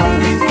just for fun,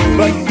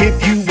 but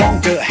if you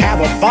want to have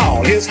a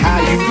ball, here's how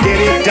you get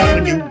it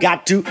done. You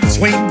got to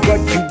swing what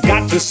you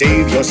got to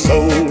save your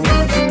soul.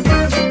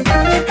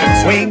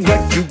 Swing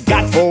what you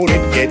got for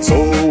it gets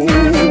old.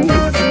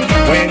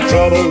 When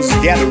troubles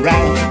gather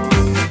round,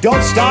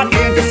 don't start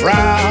in to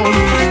frown.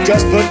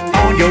 Just put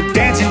on your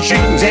dancing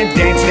shoes and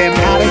dance them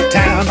out of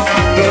town.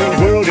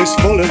 The world is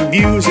full of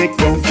music,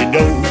 don't you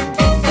know?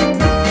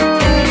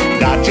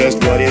 Not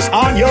just what is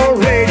on your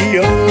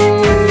radio.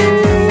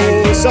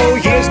 So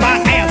here's my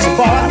answer,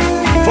 boy,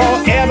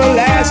 for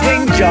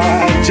everlasting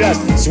joy.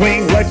 Just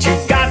swing what you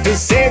got to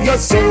save your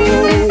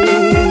soul.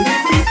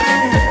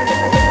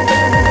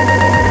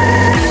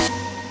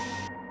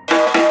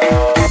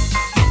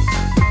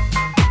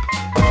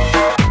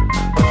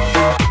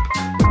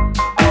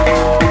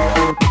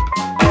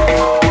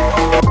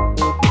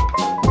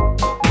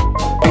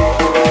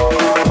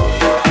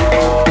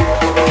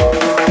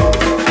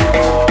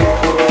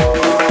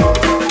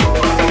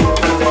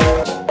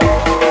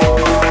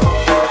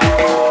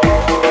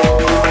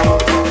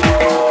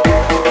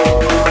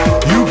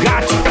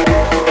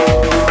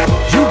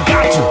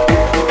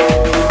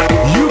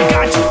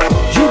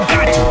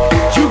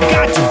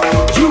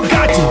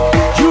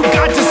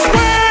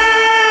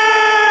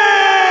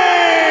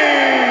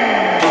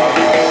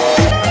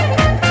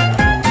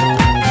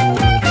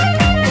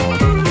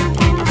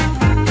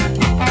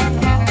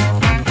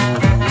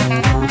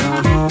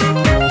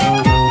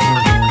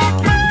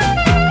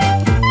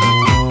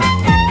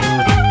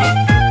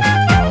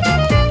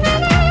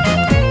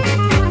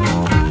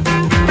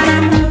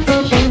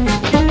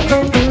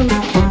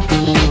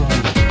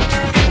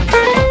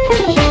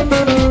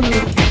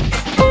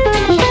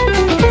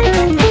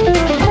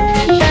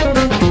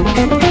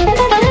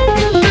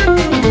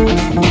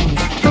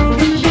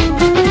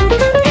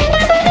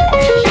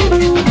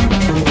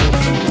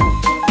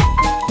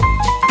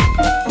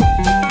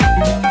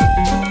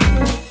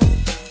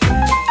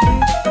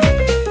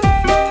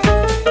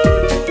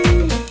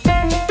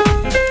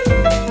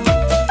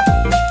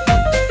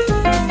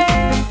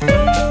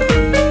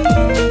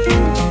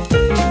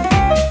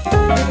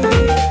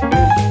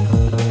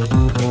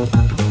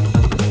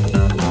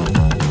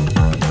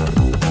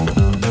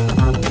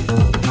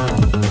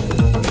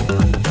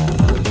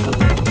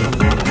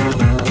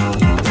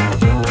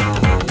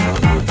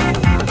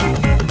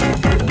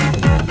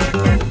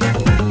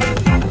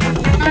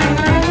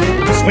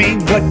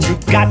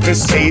 To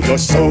save your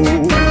soul.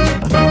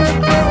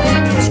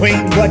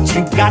 Swing what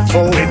you got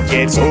for it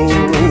gets old.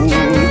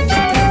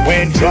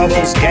 When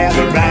troubles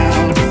gather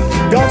round,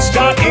 don't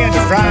start in to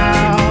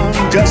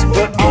frown. Just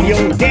put on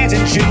your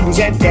dancing shoes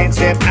and dance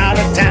them out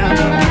of town.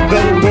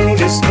 The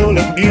world is full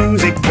of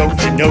music, don't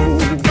you know?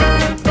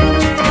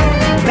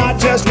 Not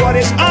just what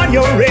is on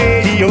your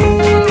radio.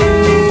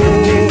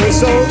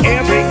 So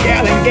every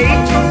gal and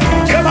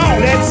gate, come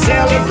on, let's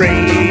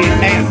celebrate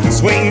and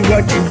swing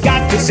what you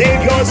got to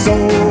save your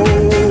soul.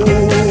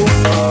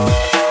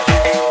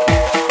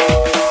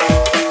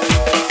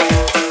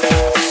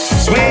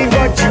 Swing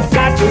what you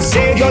got to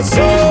save your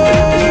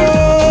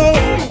soul.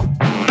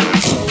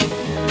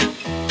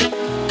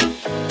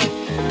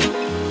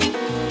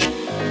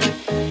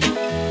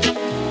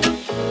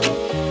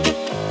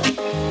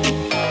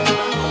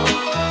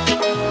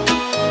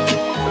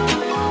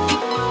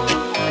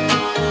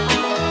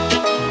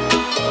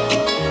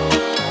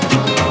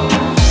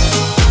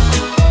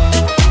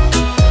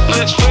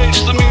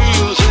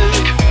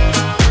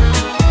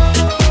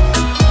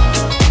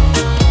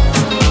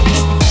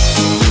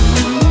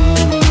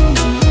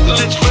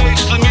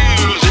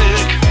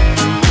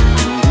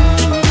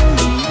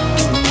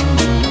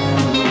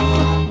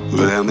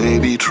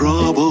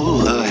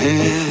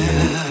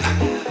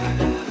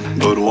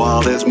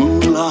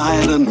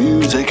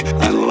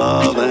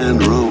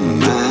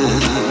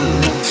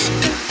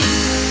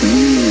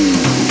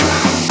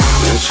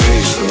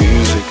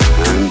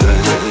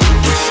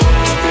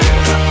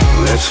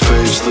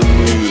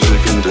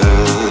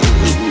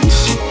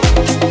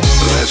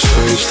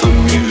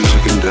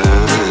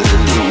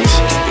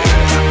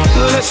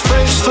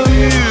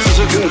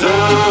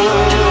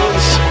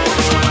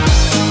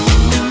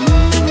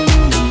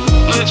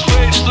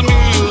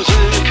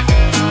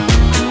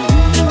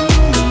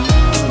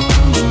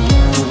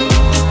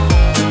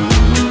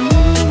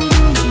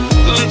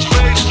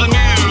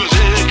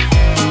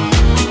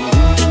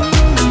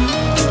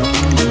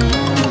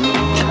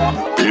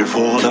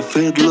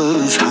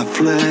 fiddlers have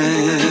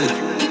fled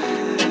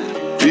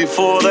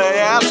before they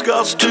ask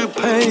us to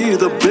pay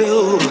the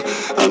bill,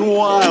 and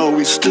while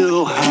we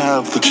still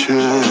have the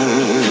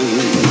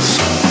chance,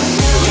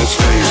 let's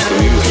face the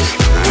music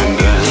and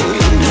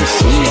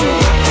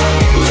dance.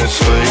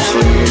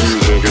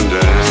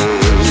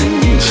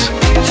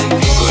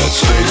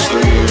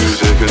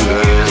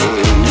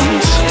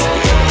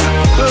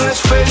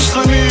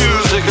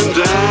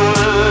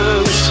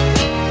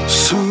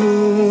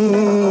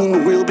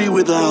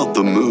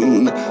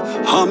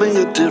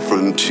 a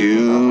different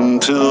tune.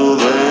 Till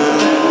then,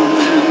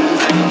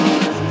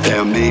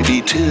 there may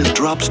be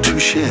teardrops to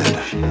shed.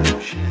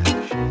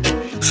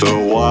 So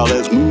while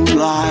there's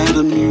moonlight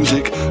and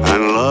music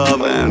and